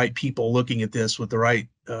got the right people looking at this with the right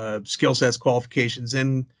skill sets, qualifications,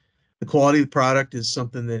 and the quality of the product is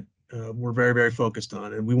something that we're very, very focused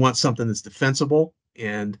on. And we want something that's defensible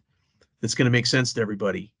and that's going to make sense to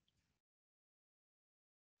everybody.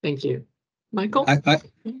 Thank you. Michael?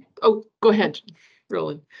 Oh, go ahead,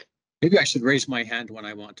 Roland. Maybe I should raise my hand when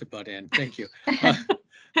I want to butt in. Thank you.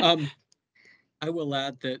 I will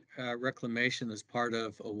add that Reclamation, as part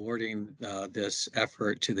of awarding this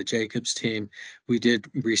effort to the Jacobs team, we did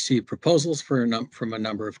receive proposals from a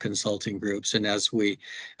number of consulting groups. And as we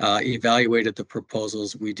evaluated the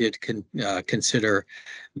proposals, we did consider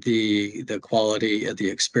the quality of the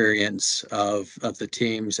experience of the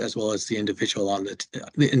teams, as well as the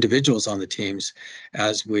individuals on the teams,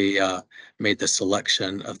 as we made the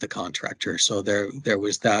selection of the contractor. So there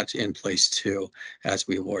was that in place too, as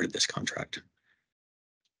we awarded this contract.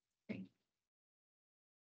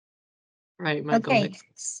 Right, Michael. Okay,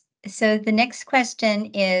 so the next question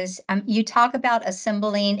is, you talk about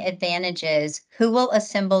assembling advantages. Who will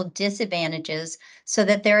assemble disadvantages so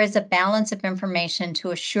that there is a balance of information to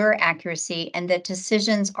assure accuracy and that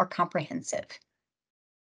decisions are comprehensive?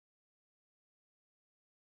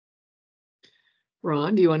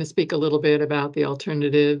 Ron, do you want to speak a little bit about the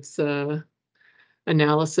alternatives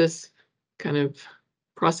analysis kind of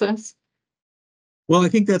process? Well, I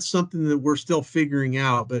think that's something that we're still figuring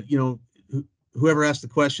out, but whoever asked the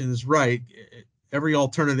question is right. Every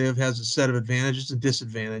alternative has a set of advantages and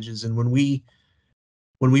disadvantages. And when we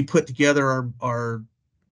put together our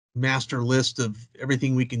master list of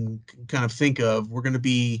everything we can kind of think of. We're going to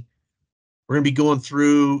be going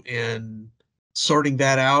through and sorting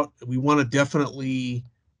that out. We want to definitely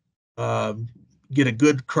um, get a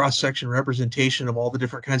good cross-section representation of all the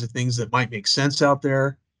different kinds of things that might make sense out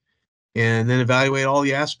there, and then evaluate all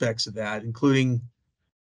the aspects of that, including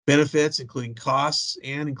benefits, including costs,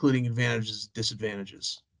 and including advantages and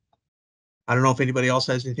disadvantages. I don't know if anybody else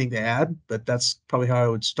has anything to add, but that's probably how I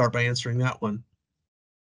would start by answering that one.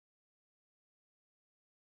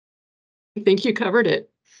 I think you covered it.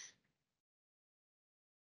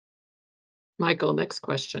 Michael, next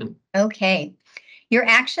question. Okay. Your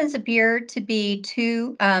actions appear to be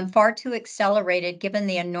far too accelerated given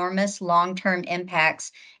the enormous long-term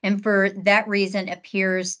impacts, and for that reason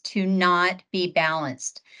appears to not be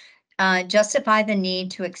balanced. Justify the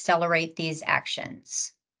need to accelerate these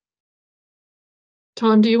actions.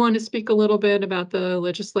 Tom, do you want to speak a little bit about the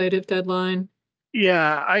legislative deadline?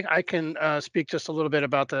 Yeah, I can speak just a little bit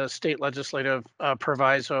about the state legislative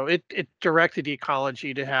proviso. It directed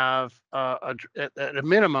Ecology to have at a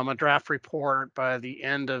minimum a draft report by the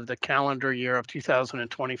end of the calendar year of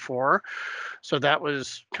 2024. So that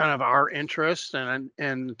was kind of our interest,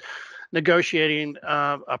 and negotiating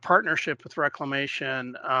a partnership with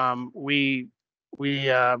Reclamation. We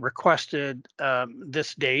requested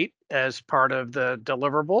this date as part of the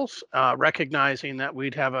deliverables, recognizing that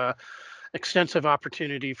we'd have a extensive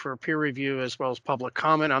opportunity for peer review as well as public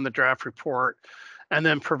comment on the draft report, and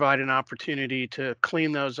then provide an opportunity to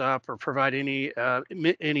clean those up or provide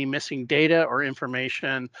any missing data or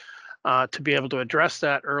information to be able to address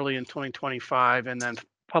that early in 2025, and then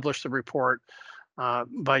publish the report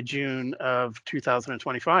by June of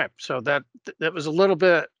 2025. So that was a little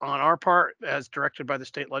bit on our part as directed by the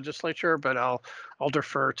state legislature, but I'll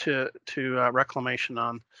defer to Reclamation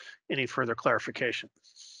on any further clarification.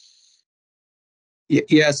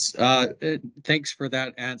 Yes, thanks for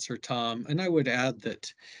that answer, Tom. And I would add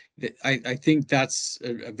that I think that's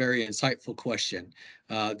a very insightful question.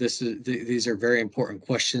 These are very important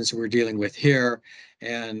questions we're dealing with here,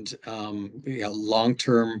 and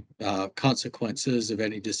long-term consequences of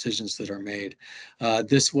any decisions that are made.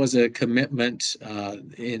 This was a commitment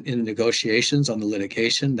in negotiations on the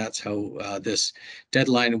litigation. That's how this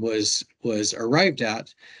deadline was arrived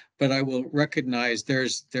at. But I will recognize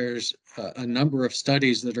there's a number of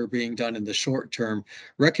studies that are being done in the short term,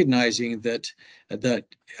 recognizing that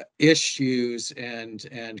issues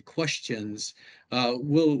and questions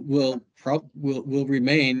will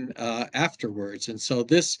remain afterwards. And so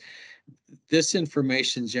this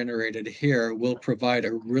information generated here will provide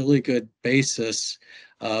a really good basis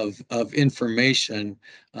of information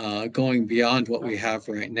going beyond what we have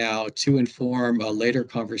right now to inform later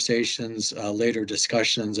conversations, later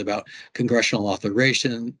discussions about congressional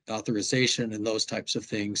authorization and those types of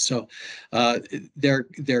things. So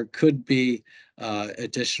there could be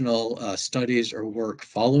additional studies or work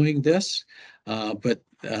following this, but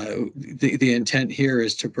the intent here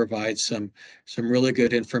is to provide some really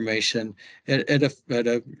good information at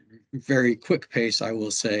a very quick pace, I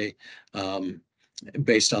will say,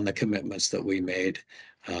 based on the commitments that we made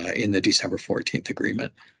in the December 14th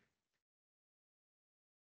agreement.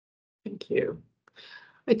 Thank you.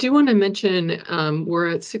 I do want to mention we're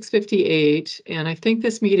at 6:58, and I think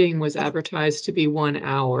this meeting was advertised to be 1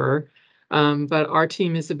 hour, but our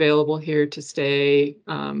team is available here to stay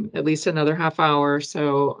at least another half hour,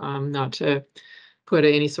 so not to put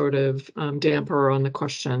any sort of damper on the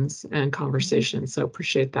questions and conversation. So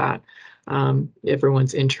appreciate that,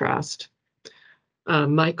 everyone's interest.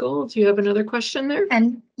 Michael, do you have another question there?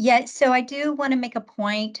 Yeah, so I do want to make a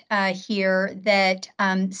point here that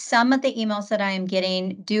some of the emails that I am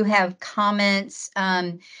getting do have comments,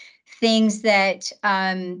 things that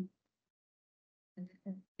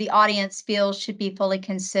the audience feels should be fully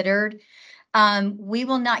considered. We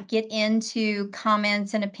will not get into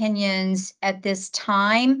comments and opinions at this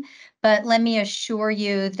time, but let me assure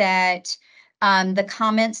you that the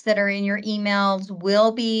comments that are in your emails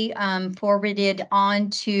will be forwarded on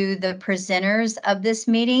to the presenters of this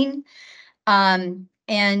meeting. And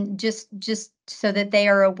just so that they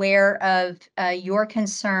are aware of your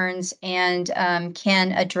concerns and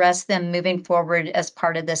can address them moving forward as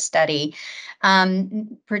part of this study.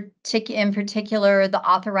 In particular, the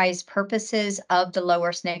authorized purposes of the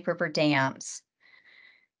lower Snake River dams.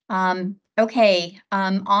 Okay,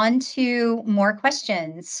 on to more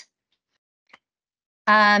questions.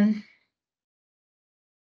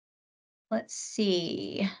 Let's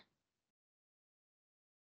see.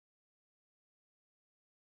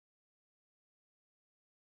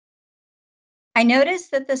 I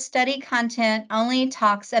noticed that the study content only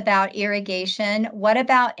talks about irrigation. What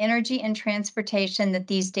about energy and transportation that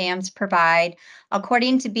these dams provide?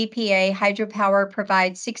 According to BPA, hydropower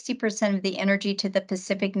provides 60% of the energy to the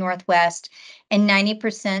Pacific Northwest and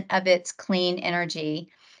 90% of its clean energy.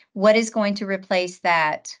 What is going to replace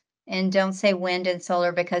that? And don't say wind and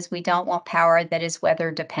solar because we don't want power that is weather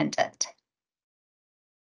dependent.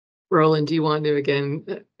 Roland, do you want to again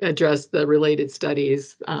address the related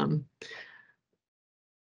studies?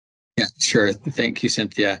 Yeah, sure. Thank you,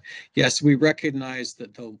 Cynthia. Yes, we recognize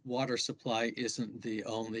that the water supply isn't the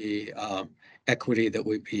only equity that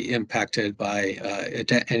would be impacted by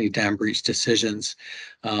any dam breach decisions.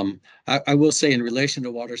 I will say in relation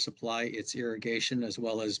to water supply, it's irrigation as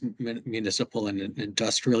well as municipal and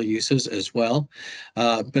industrial uses as well.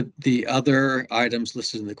 But the other items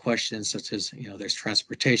listed in the question, such as, there's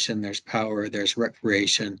transportation, there's power, there's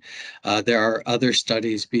recreation. There are other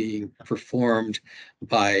studies being performed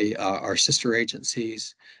by our sister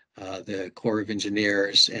agencies, the Corps of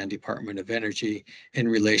Engineers and Department of Energy in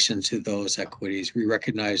relation to those equities. We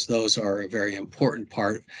recognize those are a very important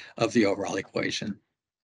part of the overall equation.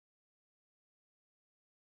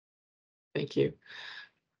 Thank you.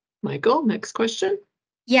 Michael, next question.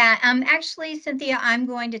 Yeah, actually, Cynthia, I'm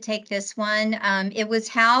going to take this one. It was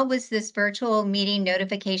how was this virtual meeting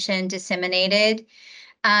notification disseminated?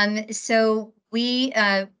 So we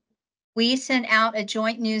sent out a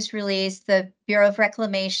joint news release, the Bureau of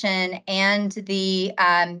Reclamation and the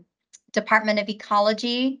Department of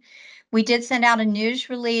Ecology. We did send out a news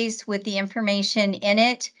release with the information in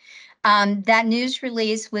it. That news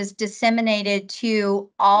release was disseminated to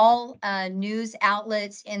all news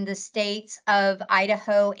outlets in the states of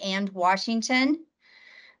Idaho and Washington.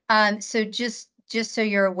 So just so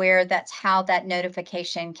you're aware, that's how that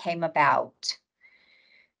notification came about.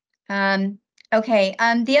 Okay,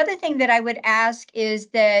 the other thing that I would ask is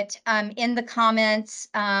that in the comments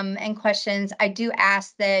and questions, I do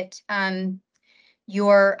ask that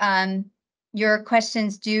your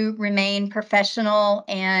questions do remain professional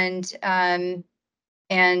and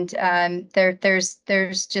there's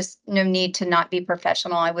just no need to not be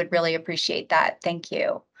professional. I would really appreciate that. Thank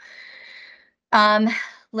you.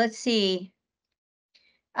 Let's see.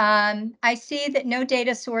 I see that no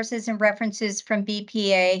data sources and references from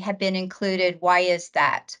BPA have been included. Why is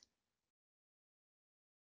that?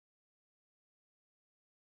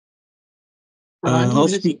 I'll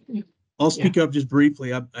speak up just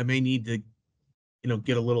briefly. I may need to,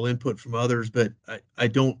 get a little input from others, but I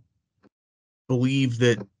don't believe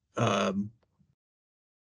that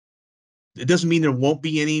it doesn't mean there won't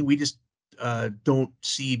be any. We just don't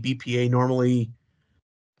see BPA normally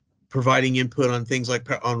providing input on things like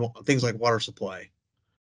water supply.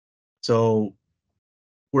 So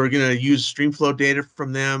we're going to use streamflow data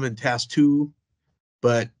from them in task 2,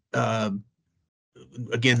 but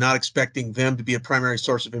again, not expecting them to be a primary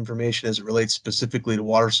source of information as it relates specifically to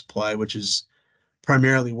water supply, which is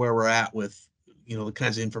primarily where we're at with, the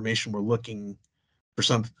kinds of information we're looking for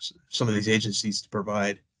some of these agencies to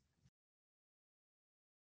provide.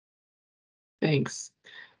 Thanks.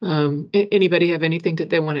 Anybody have anything that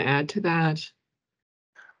they want to add to that?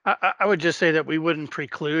 I would just say that we wouldn't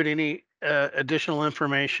preclude any additional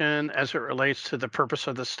information as it relates to the purpose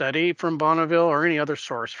of the study from Bonneville or any other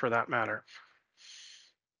source for that matter.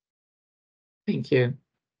 Thank you.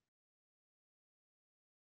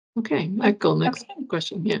 Okay, Michael, next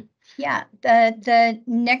question. Yeah. Yeah, the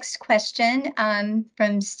next question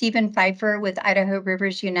from Stephen Pfeiffer with Idaho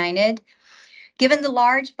Rivers United. Given the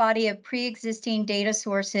large body of pre-existing data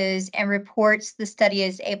sources and reports the study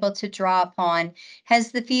is able to draw upon,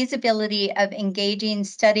 has the feasibility of engaging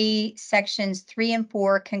study sections 3 and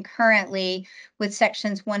 4 concurrently with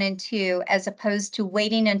sections 1 and 2, as opposed to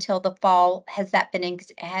waiting until the fall, has that been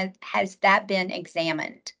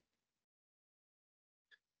examined?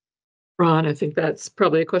 Ron, I think that's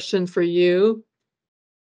probably a question for you.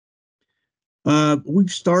 We've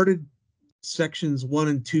started sections 1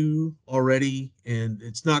 and 2 already, and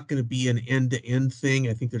it's not going to be an end-to-end thing.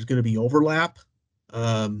 I think there's going to be overlap,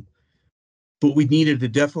 but we needed to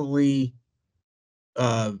definitely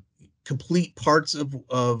complete parts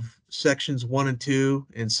of sections 1 and 2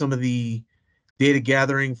 and some of the data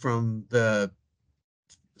gathering from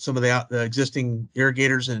some of the existing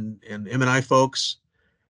irrigators and M&I folks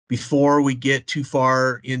before we get too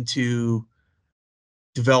far into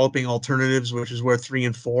developing alternatives, which is where 3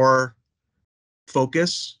 and 4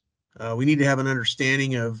 focus. We need to have an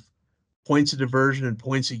understanding of points of diversion and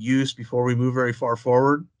points of use before we move very far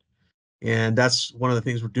forward. And that's one of the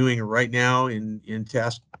things we're doing right now in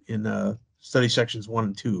study sections 1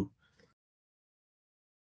 and 2.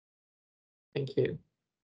 Thank you.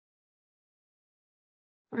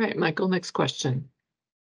 All right, Michael, next question.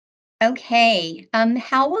 Okay,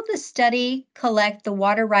 how will the study collect the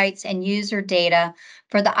water rights and user data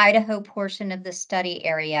for the Idaho portion of the study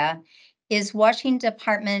area? Is Washington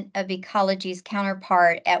Department of Ecology's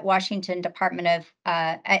counterpart at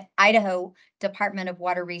Idaho Department of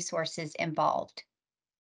Water Resources involved?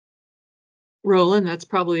 Roland, that's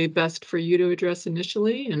probably best for you to address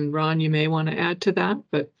initially, and Ron, you may want to add to that,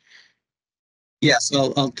 but. Yes,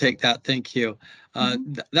 I'll take that. Thank you.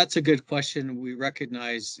 That's a good question. We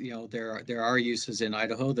recognize, there are uses in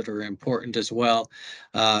Idaho that are important as well.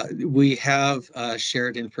 We have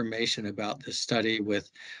shared information about this study with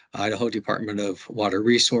Idaho Department of Water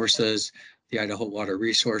Resources, the Idaho Water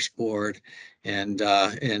Resource Board, and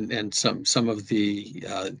some of the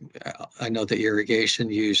I know the irrigation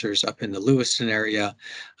users up in the Lewiston area.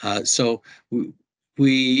 So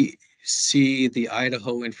we see the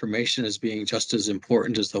Idaho information as being just as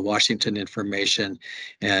important as the Washington information,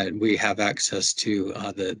 and we have access to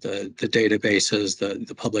the databases,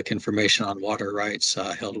 the public information on water rights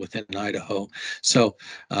held within Idaho. So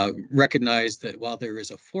recognize that while there is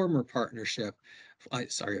a formal partnership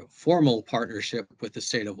with the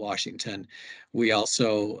state of Washington, we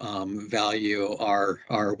also value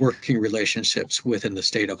our working relationships within the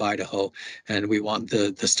state of Idaho, and we want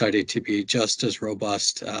the study to be just as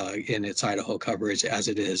robust in its Idaho coverage as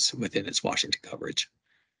it is within its Washington coverage.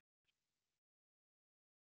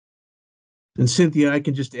 And Cynthia, I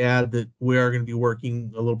can just add that we are going to be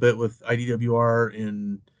working a little bit with IDWR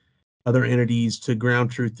and other entities to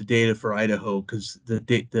ground truth the data for Idaho, because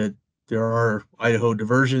there are Idaho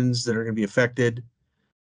diversions that are going to be affected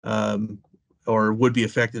or would be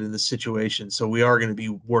affected in this situation. So we are going to be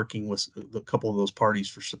working with a couple of those parties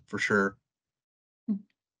for sure.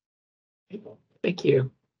 Thank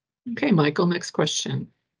you. Okay, Michael, next question.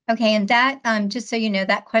 Okay, and that, just so you know,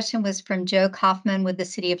 that question was from Joe Kaufman with the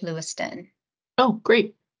city of Lewiston. Oh,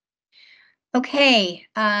 great. Okay,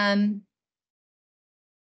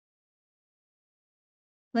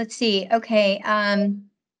 let's see. Okay,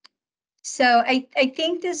 so I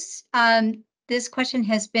think this question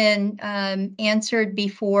has been answered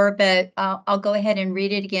before, but I'll go ahead and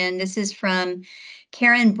read it again. This is from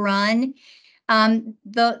Karen Brunn.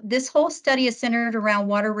 This whole study is centered around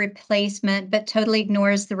water replacement, but totally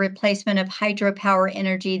ignores the replacement of hydropower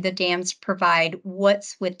energy the dams provide.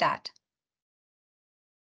 What's with that?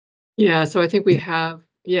 Yeah, so I think we have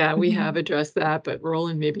addressed that, but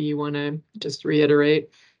Roland, maybe you want to just reiterate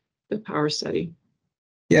the power study.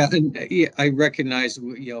 Yeah, and I recognize,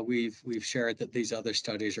 we've shared that these other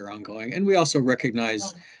studies are ongoing, and we also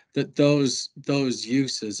recognize that those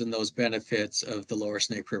uses and those benefits of the Lower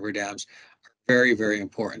Snake River dams are very, very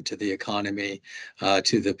important to the economy,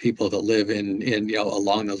 to the people that live in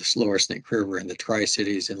along the Lower Snake River in the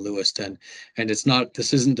Tri-Cities in Lewiston. And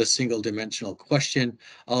this isn't a single dimensional question,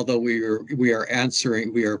 although we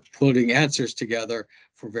are putting answers together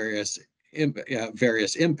for various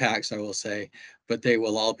impacts, I will say, but they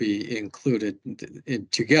will all be included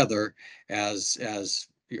together as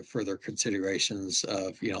further considerations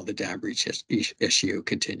of the dam breach issue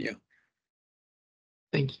continue.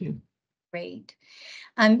 Thank you. Great.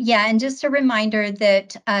 Yeah, and just a reminder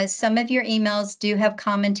that some of your emails do have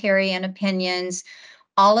commentary and opinions.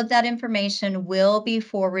 All of that information will be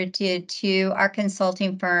forwarded to our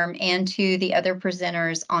consulting firm and to the other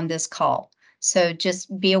presenters on this call. So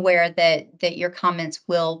just be aware that your comments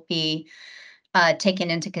will be taken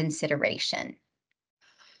into consideration.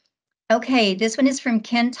 Okay, this one is from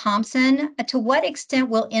Ken Thompson. To what extent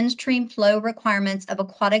will in-stream flow requirements of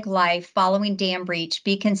aquatic life following dam breach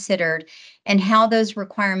be considered, and how those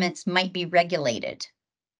requirements might be regulated?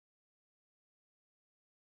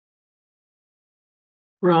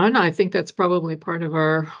 Ron, I think that's probably part of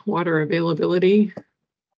our water availability.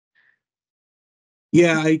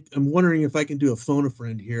 Yeah, I'm wondering if I can do a phone a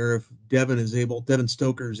friend here. If Devin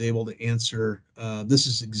Stoker is able to answer. This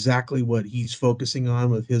is exactly what he's focusing on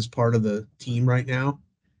with his part of the team right now.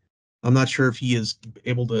 I'm not sure if he is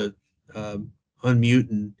able to unmute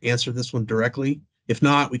and answer this one directly. If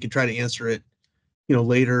not, we can try to answer it,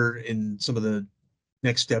 later in some of the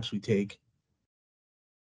next steps we take.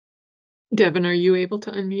 Devin, are you able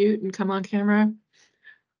to unmute and come on camera?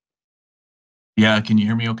 Yeah, can you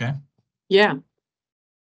hear me okay? Yeah.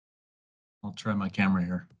 I'll try my camera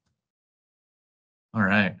here. All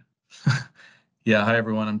right. Yeah, hi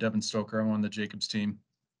everyone. I'm Devin Stoker. I'm on the Jacobs team.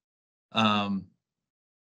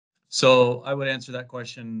 So I would answer that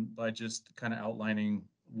question by just kind of outlining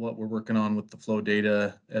what we're working on with the flow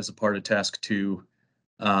data as a part of task 2.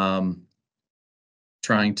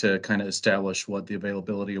 trying to kind of establish what the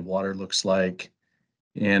availability of water looks like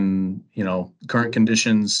in, current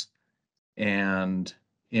conditions and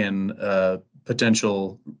in a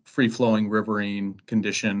potential free-flowing riverine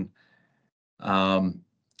condition.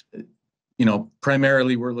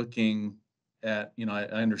 Primarily we're looking at, I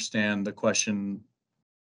understand the question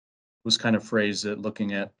was kind of phrased at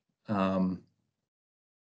looking at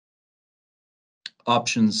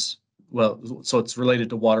options. Well, so it's related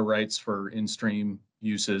to water rights for in-stream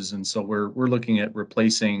uses. And so we're looking at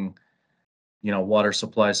replacing, water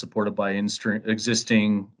supply supported by in-stream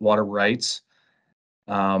existing water rights.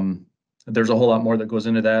 There's a whole lot more that goes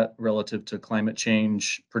into that relative to climate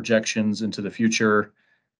change projections into the future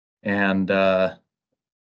and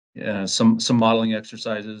some modeling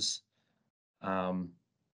exercises.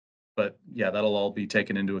 But yeah, that'll all be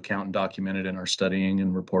taken into account and documented in our studying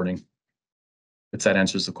and reporting, if that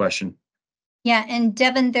answers the question. Yeah, and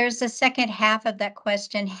Devin, there's a second half of that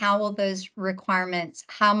question. How might those requirements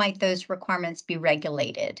be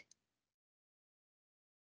regulated?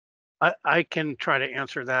 I can try to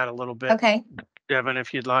answer that a little bit, Okay. Devin,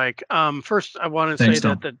 if you'd like. First, I want to Thanks, say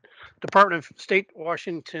Tom. that the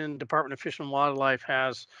Washington Department of Fish and Wildlife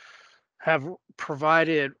have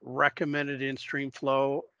provided recommended in-stream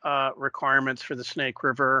flow requirements for the Snake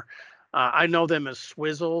River. I know them as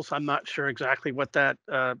SWIZZLs. I'm not sure exactly what that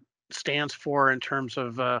stands for in terms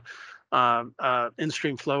of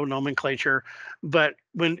in-stream flow nomenclature, but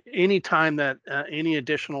any time that any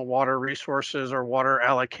additional water resources or water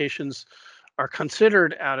allocations are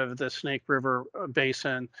considered out of the Snake River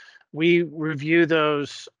basin, we review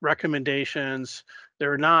those recommendations.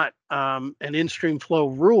 They're not an in-stream flow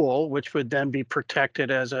rule, which would then be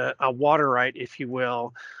protected as a water right, if you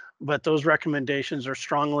will, but those recommendations are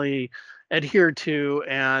strongly adhered to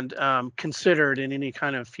and considered in any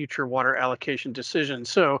kind of future water allocation decision.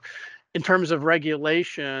 So in terms of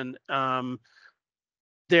regulation,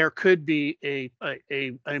 there could be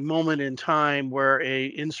a moment in time where a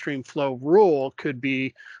in-stream flow rule could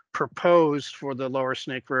be proposed for the lower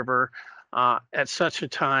Snake River at such a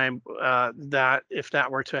time that if that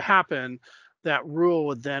were to happen, that rule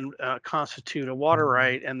would then constitute a water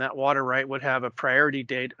right, and that water right would have a priority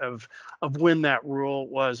date of when that rule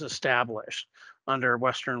was established under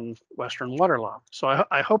Western water law. So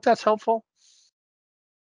I hope that's helpful.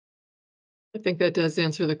 I think that does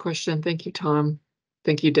answer the question. Thank you, Tom.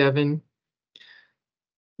 Thank you, Devin.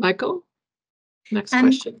 Michael, next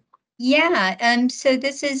question. Yeah, so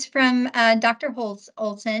this is from Dr.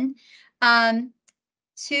 Olson.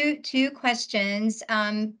 Two questions.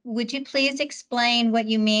 Would you please explain what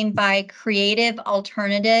you mean by creative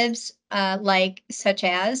alternatives, such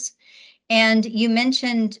as? And you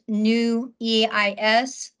mentioned new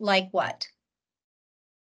EIS, like what?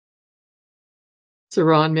 So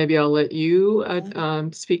Ron, maybe I'll let you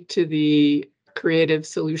speak to the creative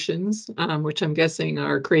solutions, which I'm guessing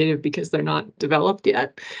are creative because they're not developed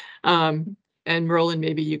yet. And Roland,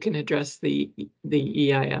 maybe you can address the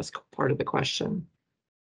EIS part of the question.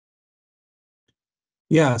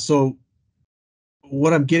 Yeah, so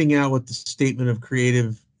what I'm getting at with the statement of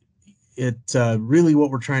creative, really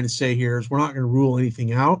what we're trying to say here is we're not going to rule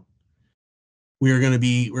anything out. We're going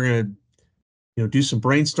to do some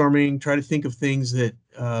brainstorming, try to think of things that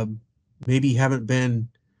maybe haven't been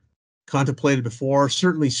contemplated before,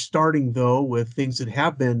 certainly starting though with things that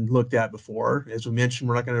have been looked at before. As we mentioned,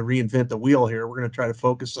 we're not going to reinvent the wheel here. We're going to try to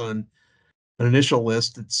focus on an initial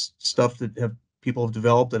list. It's stuff that people have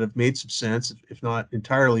developed that have made some sense, if not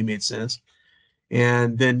entirely made sense.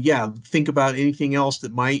 And then, yeah, think about anything else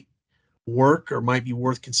that might work or might be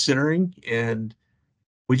worth considering. And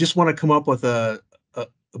we just want to come up with a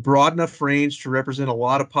broad enough range to represent a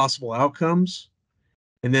lot of possible outcomes,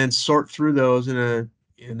 and then sort through those in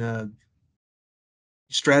a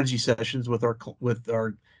strategy sessions with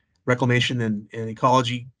our reclamation and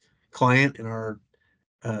ecology client and our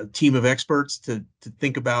team of experts to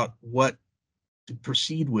think about what to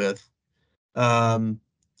proceed with. And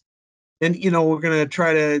we're going to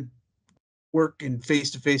try to work in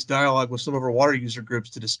face-to-face dialogue with some of our water user groups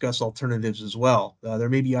to discuss alternatives as well. There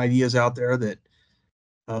may be ideas out there that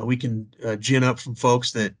we can gin up from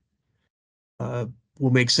folks that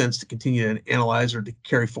will make sense to continue to analyze or to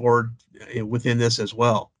carry forward within this as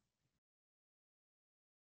well.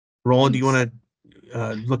 Roland, do you want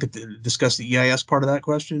to discuss the EIS part of that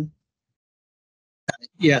question?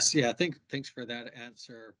 Yes, yeah. Thanks for that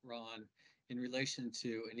answer, Ron. In relation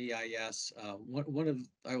to an EIS, one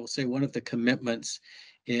of the commitments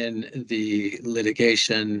in the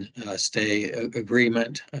litigation stay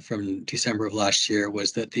agreement from December of last year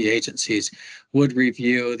was that the agencies would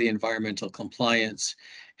review the environmental compliance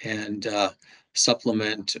and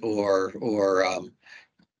supplement or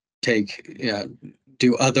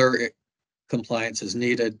do other compliance is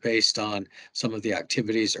needed based on some of the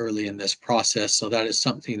activities early in this process. So that is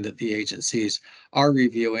something that the agencies are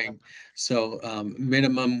reviewing. So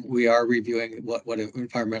minimum, we are reviewing what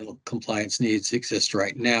environmental compliance needs exist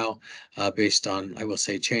right now based on, I will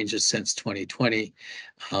say, changes since 2020.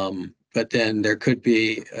 But then there could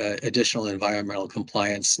be additional environmental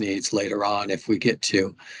compliance needs later on if we get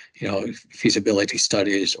to, feasibility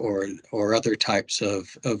studies or other types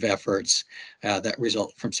of efforts that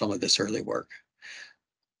result from some of this early work.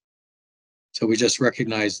 So we just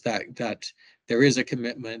recognize that there is a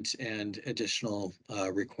commitment and additional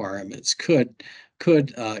requirements could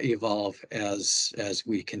evolve as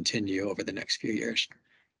we continue over the next few years.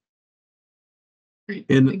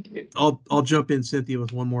 And I'll jump in, Cynthia,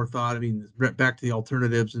 with one more thought. I mean, back to the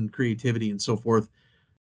alternatives and creativity and so forth.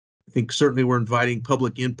 I think certainly we're inviting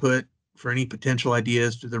public input for any potential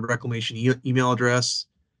ideas to the reclamation email address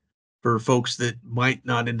for folks that might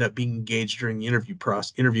not end up being engaged during the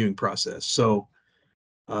interviewing process. So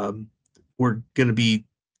we're going to be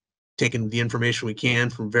taking the information we can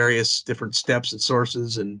from various different steps and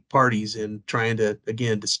sources and parties and trying to,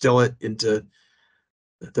 again, distill it into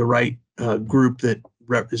the right group that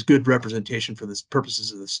is good representation for the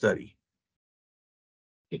purposes of the study.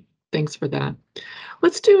 Thanks for that.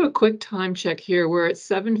 Let's do a quick time check here. We're at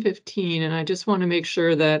 7:15, and I just want to make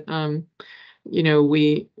sure that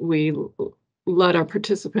we let our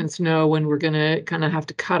participants know when we're going to kind of have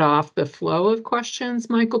to cut off the flow of questions.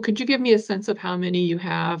 Michael, could you give me a sense of how many you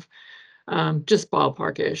have, just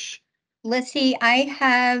ballpark-ish? Let's see, I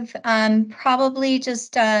have probably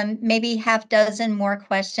just maybe half dozen more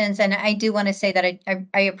questions. And I do want to say that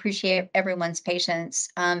I appreciate everyone's patience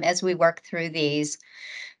as we work through these.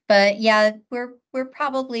 But yeah, we're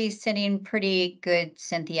probably sitting pretty good,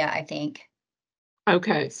 Cynthia, I think.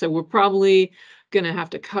 Okay, so we're probably going to have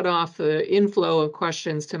to cut off the inflow of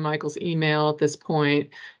questions to Michael's email at this point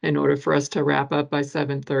in order for us to wrap up by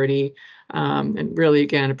 7:30. And really,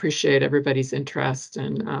 again, appreciate everybody's interest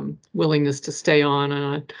and willingness to stay on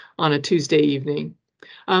a Tuesday evening.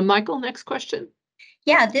 Michael, next question.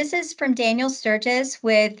 Yeah, this is from Daniel Sturgis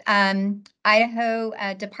with Idaho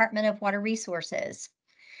Department of Water Resources.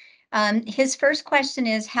 His first question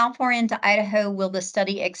is, how far into Idaho will the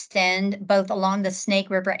study extend, both along the Snake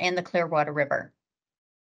River and the Clearwater River?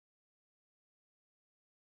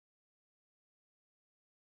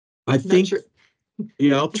 I think,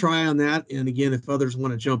 yeah, I'll try on that. And again, if others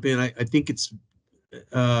want to jump in, I think it's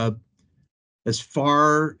as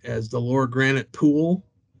far as the Lower Granite Pool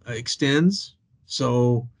extends.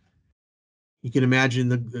 So you can imagine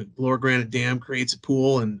the Lower Granite Dam creates a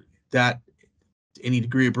pool, and that any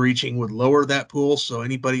degree of breaching would lower that pool. So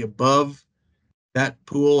anybody above that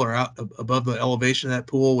pool or out above the elevation of that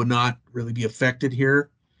pool would not really be affected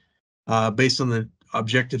here based on the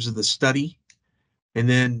objectives of the study. And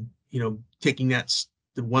then, taking that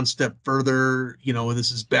the one step further,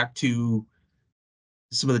 this is back to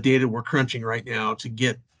some of the data we're crunching right now to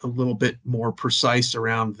get a little bit more precise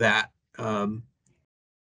around that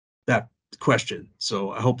that question.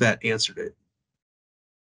 So I hope that answered it.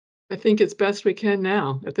 I think it's best we can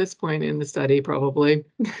now at this point in the study, probably.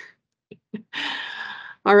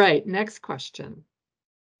 All right, next question.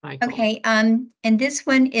 Michael. Okay, and this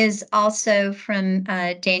one is also from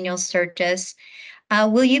Daniel Sturgis.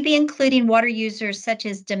 Will you be including water users such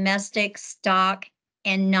as domestic, stock,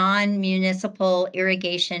 and non-municipal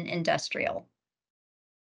irrigation industrial?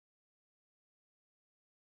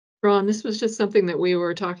 Ron, this was just something that we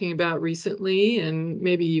were talking about recently, and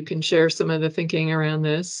maybe you can share some of the thinking around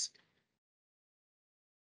this.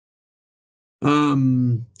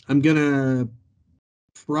 I'm gonna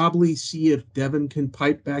probably see if Devin can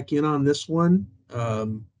pipe back in on this one.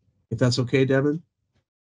 If that's okay, Devin.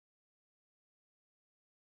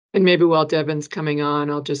 And maybe while Devin's coming on,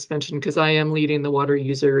 I'll just mention, because I am leading the water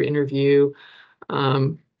user interview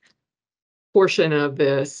portion of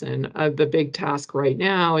this, and the big task right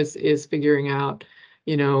now is figuring out,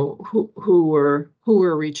 who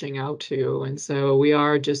we're reaching out to, and so we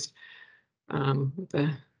are just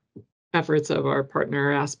the efforts of our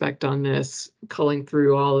partner aspect on this, culling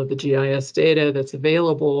through all of the GIS data that's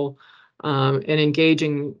available, and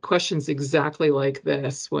engaging questions exactly like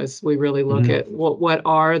this. Was we really look at what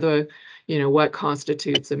are the, what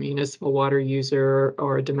constitutes a municipal water user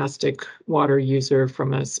or a domestic water user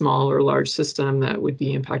from a small or large system that would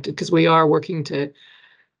be impacted, because we are working to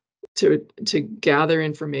gather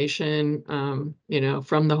information,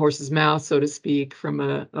 from the horse's mouth, so to speak, from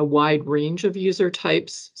a wide range of user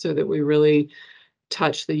types, so that we really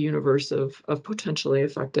touch the universe of potentially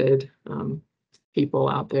affected people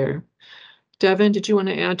out there. Devin, did you want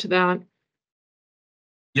to add to that?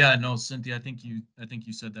 Yeah, no, Cynthia, I think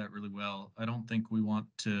you said that really well. I don't think we want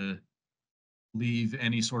to leave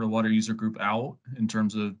any sort of water user group out in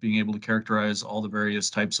terms of being able to characterize all the various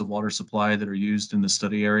types of water supply that are used in the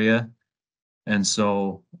study area. And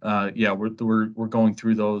so, yeah, we're going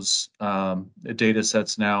through those data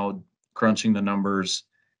sets now, crunching the numbers,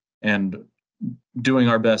 and doing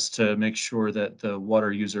our best to make sure that the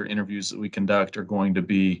water user interviews that we conduct are going to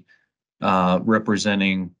be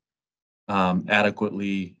representing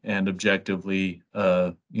adequately and objectively,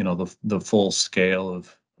 the full scale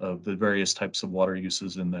of the various types of water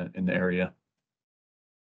uses in the area.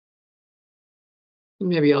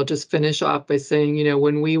 Maybe I'll just finish off by saying,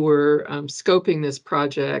 when we were scoping this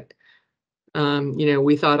project,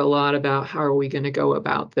 we thought a lot about how are we going to go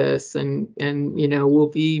about this, and we'll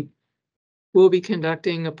be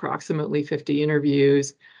conducting approximately 50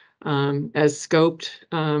 interviews as scoped,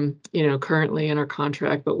 currently in our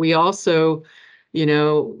contract. But we also,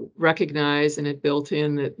 recognize and it built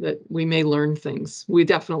in that we may learn things. We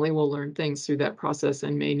definitely will learn things through that process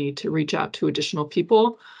and may need to reach out to additional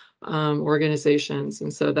people, organizations.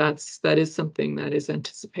 And so that is something that is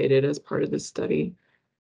anticipated as part of this study.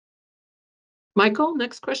 Michael,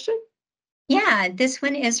 next question. Yeah, this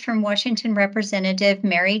one is from Washington Representative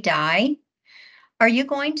Mary Dye. Are you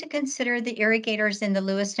going to consider the irrigators in the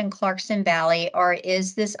Lewiston-Clarkson Valley, or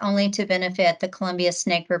is this only to benefit the Columbia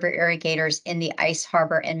Snake River irrigators in the Ice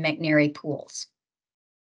Harbor and McNary pools?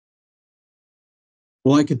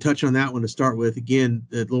 Well, I can touch on that one to start with. Again,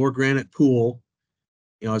 the lower Granite pool,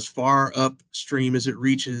 as far upstream as it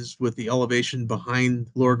reaches with the elevation behind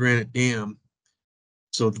lower Granite Dam.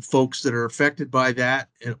 So the folks that are affected by that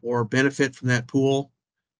or benefit from that pool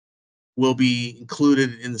will be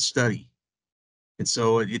included in the study. And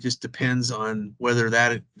so it just depends on whether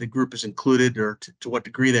the group is included, or to what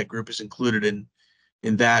degree that group is included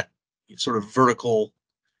in that sort of vertical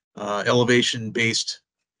elevation based,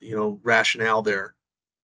 rationale there.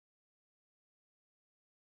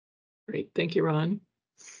 Great, thank you, Ron.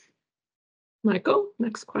 Michael,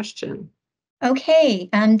 next question. Okay,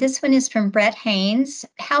 this one is from Brett Haynes.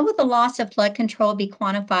 How will the loss of flood control be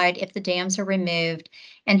quantified if the dams are removed?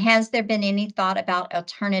 And has there been any thought about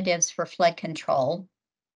alternatives for flood control?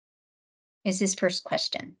 Is his first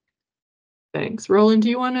question. Thanks. Roland,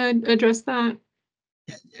 do you want to address that?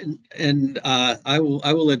 And I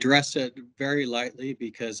will address it very lightly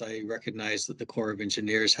because I recognize that the Corps of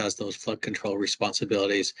Engineers has those flood control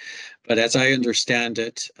responsibilities. But as I understand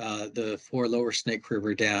it, the 4 lower Snake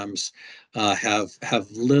River dams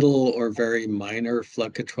have little or very minor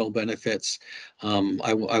flood control benefits.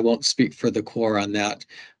 I won't speak for the Corps on that,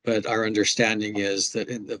 but our understanding is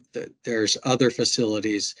that there's other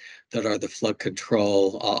facilities that are the flood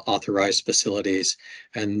control authorized facilities,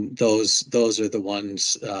 and those are the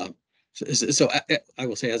ones. So I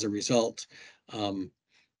will say, as a result,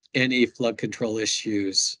 any flood control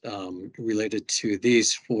issues related to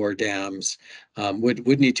these 4 dams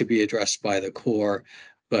would need to be addressed by the Corps.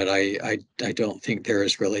 But I don't think there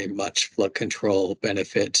is really much flood control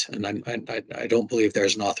benefit, and I don't believe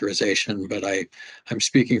there's an authorization. But I'm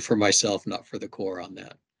speaking for myself, not for the Corps, on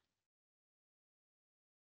that.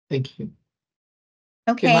 Thank you.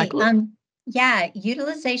 Okay, yeah,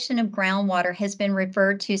 utilization of groundwater has been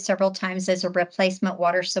referred to several times as a replacement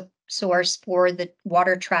water source for the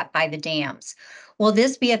water trapped by the dams. Will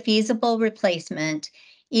this be a feasible replacement,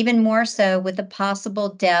 even more so with the possible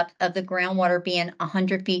depth of the groundwater being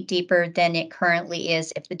 100 feet deeper than it currently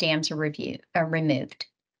is if the dams are removed?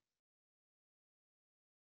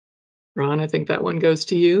 Ron, I think that one goes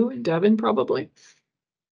to you, and Devin probably.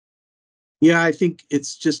 Yeah, I think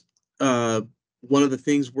it's just one of the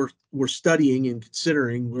things we're studying and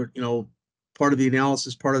considering. We're, part of the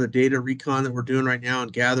analysis, part of the data recon that we're doing right now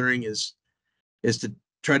and gathering is to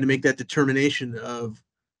try to make that determination of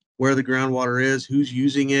where the groundwater is, who's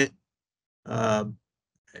using it, how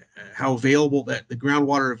available that the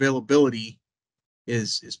groundwater availability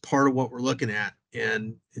is part of what we're looking at,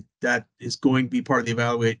 and that is going to be part of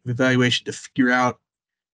the evaluation to figure out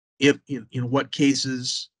if in what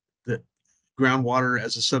cases the groundwater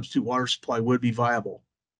as a substitute water supply would be viable.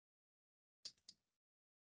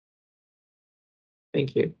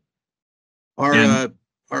 Thank you. Our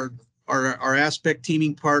aspect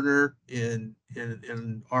teaming partner and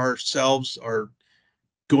ourselves are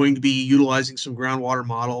going to be utilizing some groundwater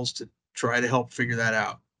models to try to help figure that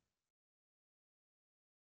out.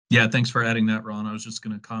 Yeah, thanks for adding that, Ron. I was just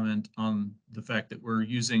going to comment on the fact that we're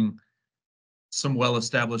using some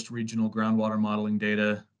well-established regional groundwater modeling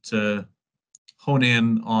data to hone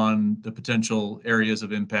in on the potential areas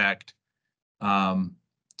of impact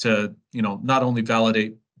to, not only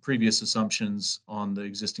validate previous assumptions on the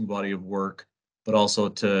existing body of work, but also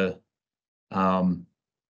to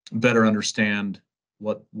better understand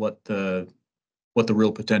what the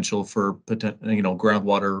real potential for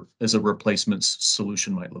groundwater as a replacement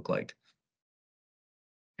solution might look like.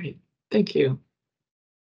 Great, thank you.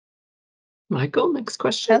 Michael, next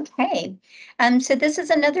question. Okay, so this is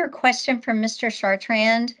another question from Mr.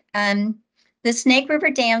 Chartrand. The Snake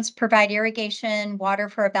River dams provide irrigation water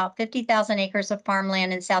for about 50,000 acres of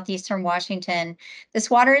farmland in southeastern Washington.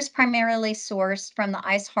 This water is primarily sourced from the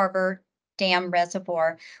Ice Harbor Dam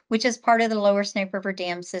Reservoir, which is part of the Lower Snake River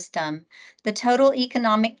Dam system. The total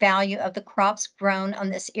economic value of the crops grown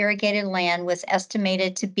on this irrigated land was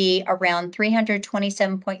estimated to be around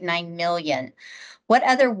 $327.9 million. What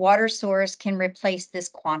other water source can replace this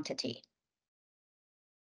quantity?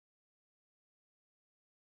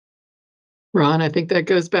 Ron, I think that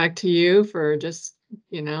goes back to you for just,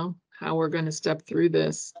 how we're going to step through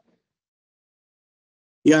this.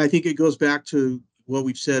 Yeah, I think it goes back to what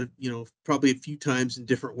we've said, probably a few times in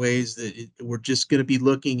different ways, that we're just going to be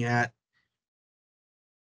looking at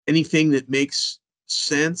anything that makes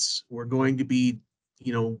sense. We're going to be,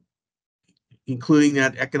 including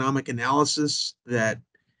that economic analysis that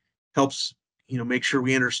helps, make sure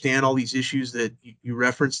we understand all these issues that you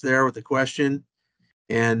referenced there with the question,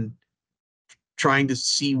 and trying to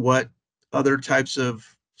see what other types of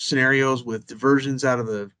scenarios with diversions out of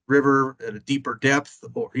the river at a deeper depth,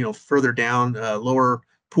 or further down, lower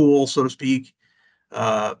pool, so to speak,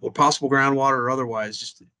 or possible groundwater or otherwise,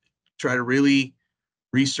 just to try to really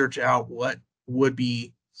research out what would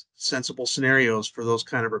be sensible scenarios for those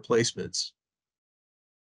kind of replacements.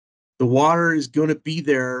 The water is going to be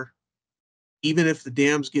there even if the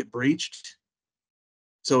dams get breached.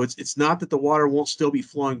 So it's not that the water won't still be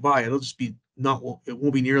flowing by. It'll just be it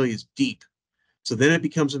won't be nearly as deep. So then it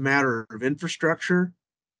becomes a matter of infrastructure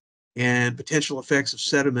and potential effects of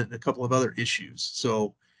sediment and a couple of other issues.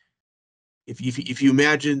 So if you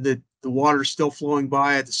imagine that the water is still flowing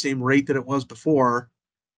by at the same rate that it was before,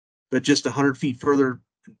 but just 100 feet further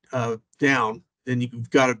down, then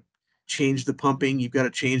you've got to change the pumping. You've got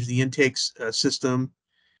to change the intake system.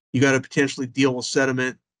 You got to potentially deal with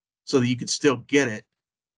sediment so that you can still get it,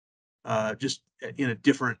 just in a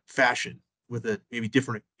different fashion with a maybe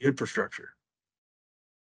different infrastructure.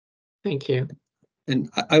 Thank you. And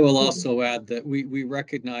I will also add that we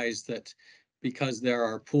recognize that because there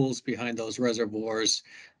are pools behind those reservoirs,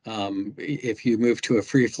 if you move to a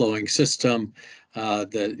free-flowing system,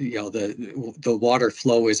 the water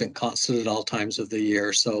flow isn't constant at all times of the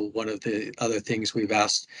year. So one of the other things we've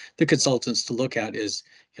asked the consultants to look at is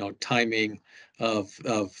timing of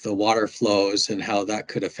the water flows and how that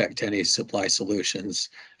could affect any supply solutions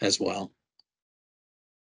as well.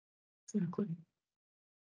 Exactly.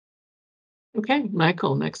 Okay,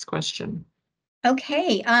 Michael, next question.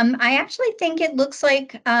 Okay, I actually think it looks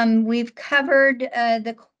like we've covered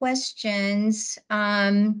the questions.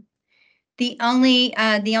 The only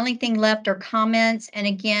thing left are comments, and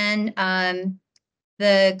again,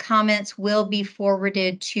 the comments will be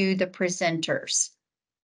forwarded to the presenters.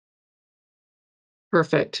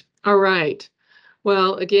 Perfect. All right.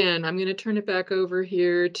 Well, again, I'm going to turn it back over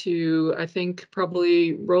here to, I think,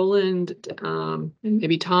 probably Roland and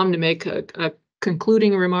maybe Tom to make a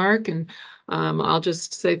concluding remark. And I'll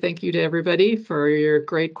just say thank you to everybody for your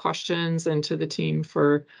great questions and to the team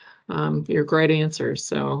for your great answers.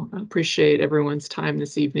 So I appreciate everyone's time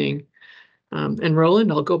this evening. And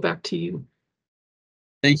Roland, I'll go back to you.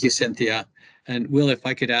 Thank you, Cynthia. And Will, if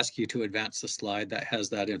I could ask you to advance the slide that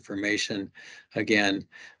has that information again.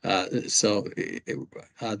 This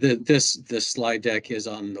slide deck is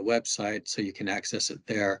on the website, so you can access it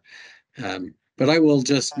there. But I will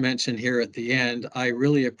just mention here at the end, I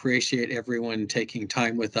really appreciate everyone taking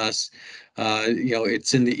time with us.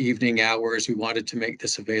 It's in the evening hours. We wanted to make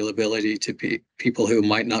this availability to people who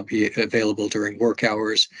might not be available during work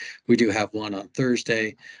hours. We do have one on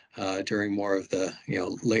Thursday during more of the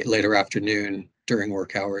later afternoon during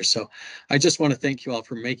work hours. So I just want to thank you all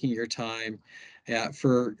for making your time,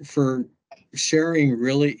 for sharing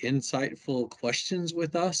really insightful questions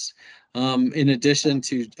with us. In addition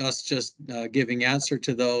to us just giving answer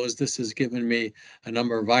to those, this has given me a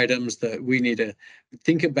number of items that we need to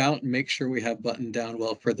think about and make sure we have buttoned down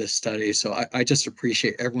well for this study. So I just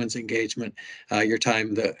appreciate everyone's engagement, your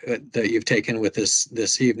time that you've taken with us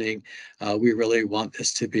this evening. We really want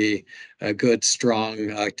this to be a good, strong,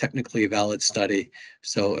 technically valid study.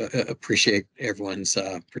 So appreciate everyone's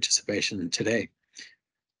participation today.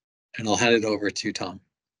 And I'll hand it over to Tom.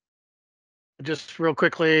 Just real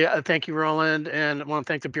quickly, thank you, Roland, and I want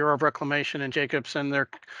to thank the Bureau of Reclamation and Jacobs and their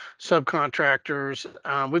subcontractors.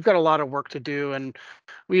 We've got a lot of work to do, and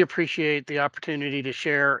we appreciate the opportunity to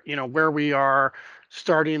share, where we are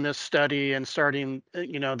starting this study and starting,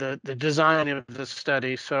 the design of this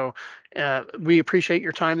study. So we appreciate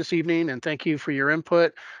your time this evening and thank you for your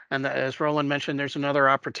input. And as Roland mentioned, there's another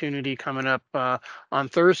opportunity coming up on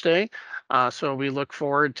Thursday. So we look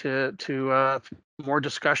forward to more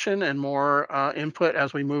discussion and more input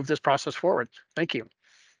as we move this process forward. Thank you.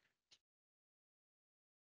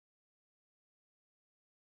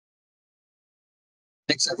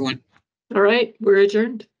 Thanks, everyone. All right, we're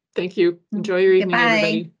adjourned. Thank you. Enjoy your evening,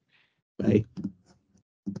 Goodbye. everybody. Bye.